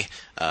May,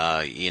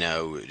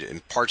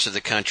 in parts of the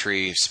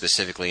country,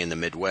 specifically in the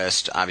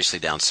Midwest. Obviously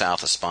down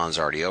south, the spawn's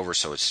already over,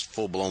 so it's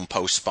full-blown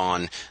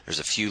post-spawn. There's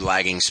a few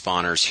lagging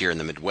spawners here in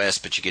the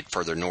Midwest, but you get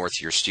further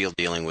north, you're still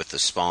dealing with the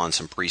spawn,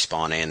 some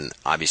pre-spawn, and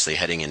obviously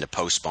heading into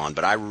post-spawn.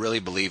 But I really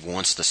believe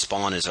once the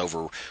spawn is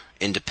over,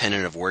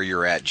 independent of where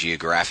you're at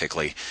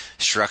geographically,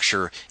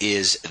 structure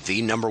is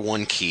the number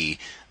one key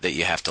that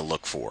you have to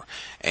look for.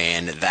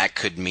 And that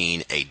could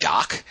mean a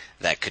dock,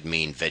 that could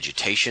mean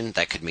vegetation,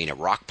 that could mean a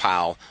rock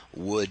pile,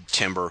 wood,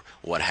 timber,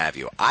 what have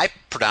you. I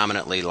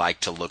predominantly like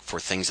to look for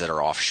things that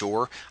are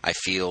offshore. I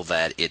feel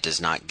that it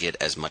does not get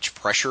as much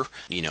pressure,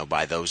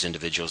 by those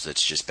individuals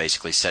that's just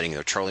basically setting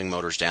their trolling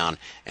motors down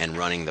and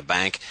running the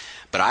bank.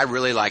 But I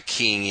really like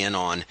keying in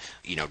on,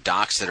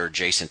 docks that are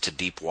adjacent to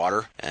deep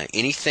water.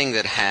 Anything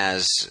that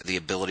has the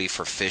ability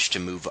for fish to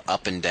move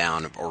up and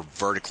down or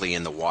vertically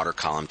in the water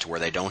column to where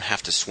they don't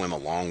have to swim a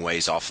long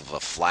ways off of a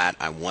flat.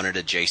 I want it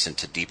adjacent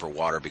to deeper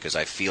water because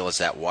I feel as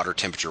that water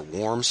temperature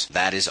warms,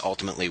 that is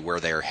ultimately where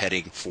they're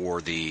heading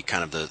for the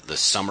kind of the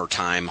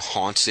summertime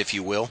haunts, if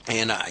you will.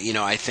 And,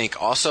 I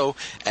think also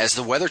as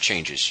the weather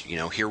changes,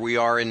 here we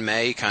are in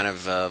May, kind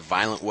of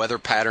violent weather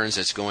patterns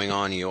that's going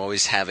on. You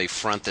always have a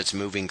front that's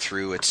moving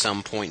through at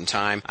some point in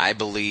time. I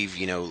believe,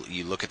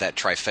 you look at that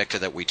trifecta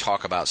that we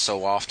talk about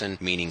so often,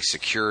 meaning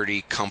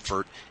security,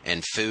 comfort,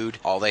 and food.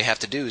 All they have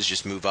to do is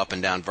just move up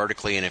and down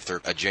vertically, and if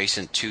they're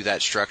adjacent to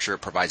that structure,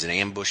 it provides an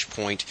ambush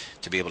point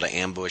to be able to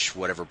ambush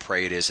whatever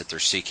prey it is that they're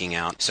seeking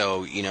out.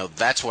 So,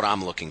 that's what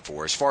I'm looking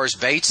for. As far as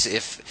baits,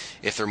 if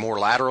they're more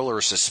lateral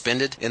or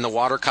suspended in the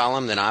water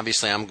column, then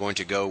obviously I'm going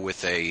to go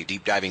with a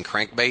deep diving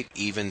crankbait,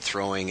 even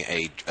throwing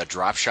a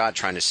drop shot,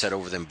 trying to set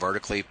over them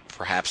vertically.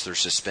 Perhaps they're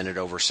suspended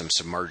over some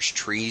submerged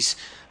trees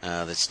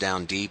that's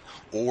down deep,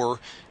 or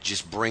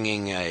just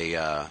bringing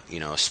a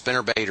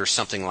spinnerbait or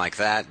something like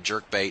that,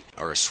 jerk bait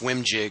or a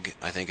swim jig,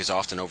 I think is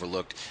often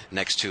overlooked,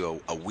 next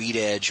to a weed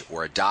edge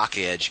or a dock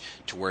edge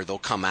to where they'll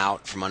come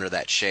out from under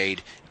that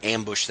shade,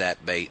 ambush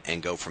that bait,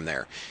 and go from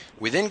there.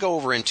 We then go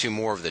over into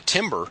more of the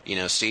timber,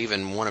 Steve,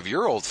 and one of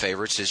your old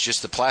favorites is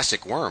just the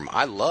plastic worm.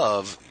 I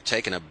love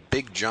taking a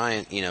big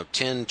giant,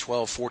 10,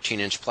 12,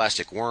 14-inch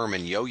plastic worm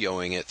and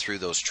yo-yoing it through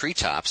those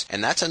treetops,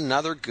 and that's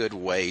another good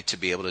way to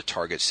be able to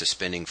target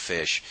suspending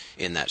fish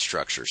in that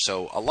structure.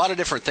 So a lot of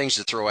different things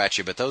to throw at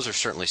you, but those are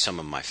certainly some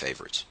of my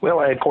favorites.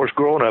 Well, and of course,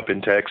 growing up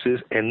in Texas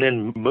and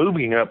then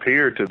moving up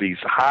here to these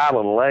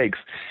highland lakes,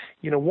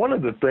 one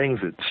of the things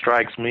that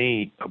strikes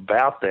me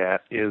about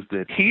that is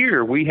that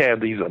here we have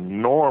these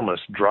enormous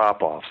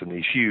drop-offs and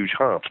these huge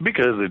humps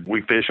because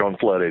we fish on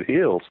flooded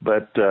hills.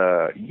 But,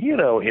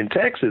 in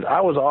Texas,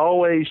 I was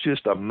always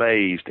just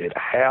amazed at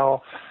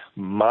how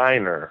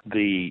minor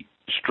the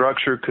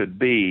structure could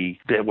be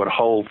that would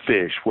hold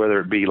fish, whether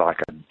it be like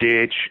a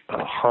ditch,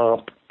 a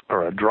hump,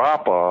 or a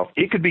drop-off.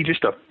 It could be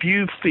just a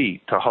few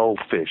feet to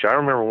hold fish. I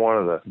remember one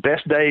of the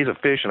best days of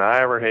fishing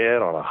I ever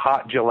had on a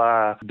hot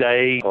July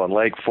day on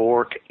Lake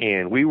Fork,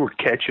 and we were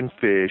catching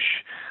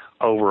fish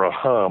over a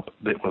hump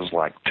that was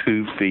like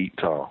 2 feet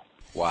tall.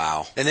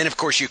 Wow. And then, of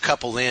course, you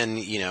couple in,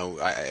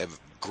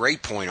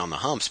 great point on the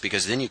humps,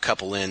 because then you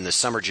couple in the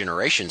summer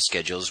generation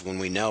schedules when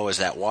we know as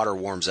that water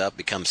warms up,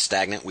 becomes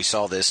stagnant. We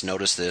saw this,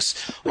 noticed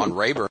this on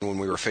Rayburn when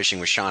we were fishing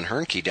with Sean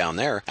Hernke down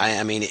there.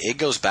 I mean, it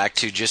goes back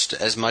to just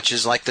as much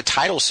as like the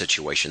tidal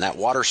situation. That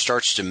water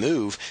starts to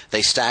move.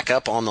 They stack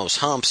up on those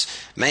humps.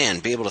 Man,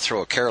 be able to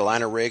throw a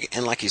Carolina rig.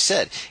 And like you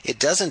said, it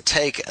doesn't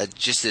take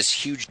just this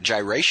huge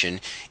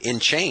gyration in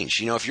change.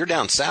 You know, if you're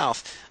down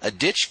south, a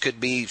ditch could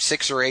be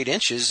 6 or 8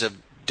 inches of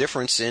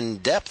difference in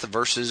depth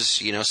versus,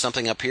 you know,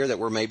 something up here that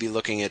we're maybe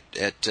looking at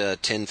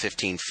 10,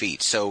 15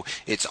 feet. So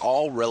it's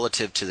all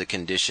relative to the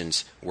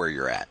conditions where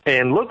you're at.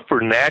 And look for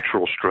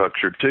natural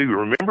structure, too.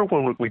 Remember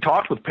when we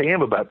talked with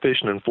Pam about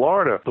fishing in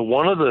Florida,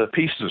 one of the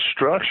pieces of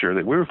structure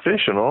that we were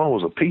fishing on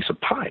was a piece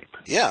of pipe.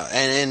 Yeah,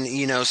 and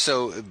you know,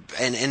 so,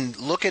 and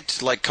look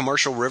at like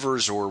commercial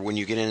rivers, or when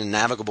you get into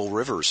navigable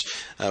rivers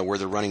where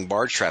they're running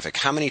barge traffic.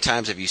 How many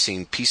times have you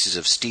seen pieces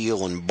of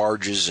steel and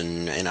barges?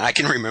 And I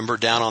can remember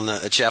down on the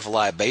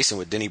Atchafalaya Basin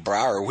with Denny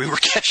Brower, we were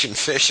catching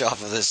fish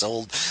off of this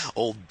old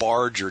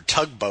barge or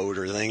tugboat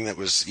or thing that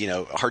was, you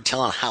know, hard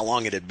telling how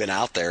long it had been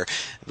out there,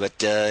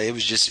 but it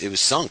was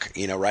sunk,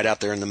 you know, right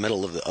out there in the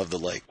middle of the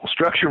lake. Well,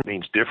 structure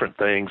means different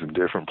things in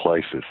different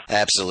places.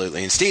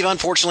 Absolutely. And Steve,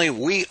 unfortunately,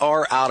 we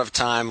are out of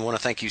time. I want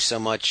to thank you so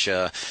much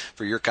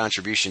for your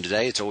contribution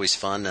today. It's always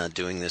fun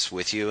doing this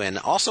with you. And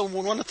also,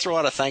 we want to throw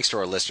out a thanks to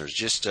our listeners.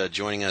 Just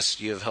joining us,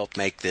 you have helped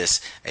make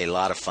this a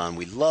lot of fun.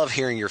 We love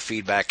hearing your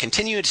feedback.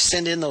 Continue to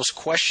send in those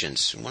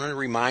questions. I want to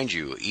remind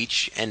you,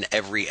 each and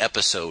every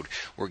episode,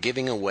 we're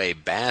giving away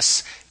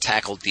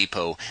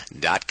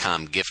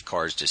BassTackleDepot.com gift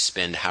cards to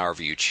spend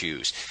however you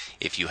choose.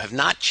 If you have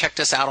not checked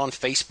us out on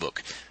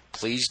Facebook,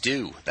 please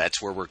do.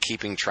 That's where we're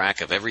keeping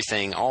track of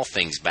everything, all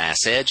things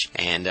Bass Edge.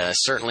 And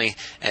certainly,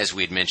 as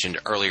we had mentioned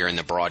earlier in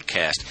the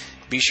broadcast,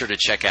 be sure to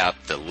check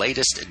out the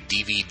latest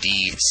DVD,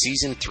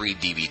 Season 3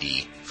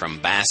 DVD from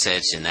Bass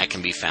Edge, and that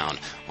can be found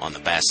on the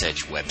Bass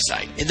Edge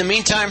website. In the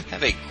meantime,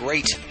 have a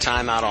great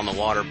time out on the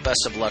water.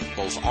 Best of luck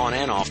both on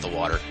and off the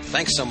water.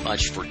 Thanks so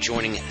much for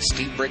joining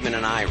Steve Brigman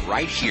and I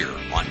right here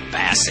on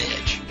Bass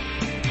Edge.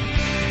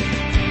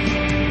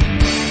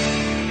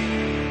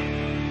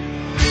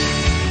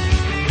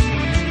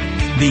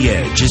 The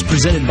Edge is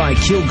presented by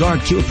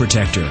KeelGuard Keel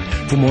Protector.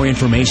 For more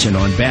information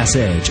on Bass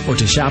Edge or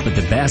to shop at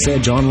the Bass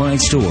Edge online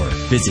store,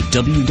 visit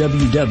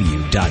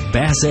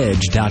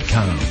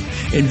www.bassedge.com.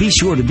 And be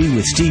sure to be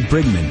with Steve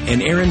Brigman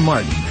and Aaron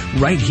Martin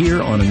right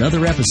here on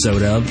another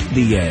episode of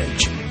The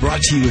Edge.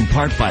 Brought to you in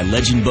part by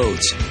Legend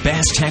Boats,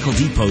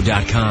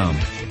 BassTackleDepot.com,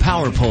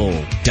 Power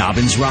Pole,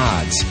 Dobbins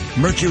Rods,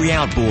 Mercury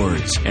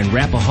Outboards, and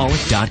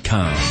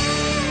Rapaholic.com.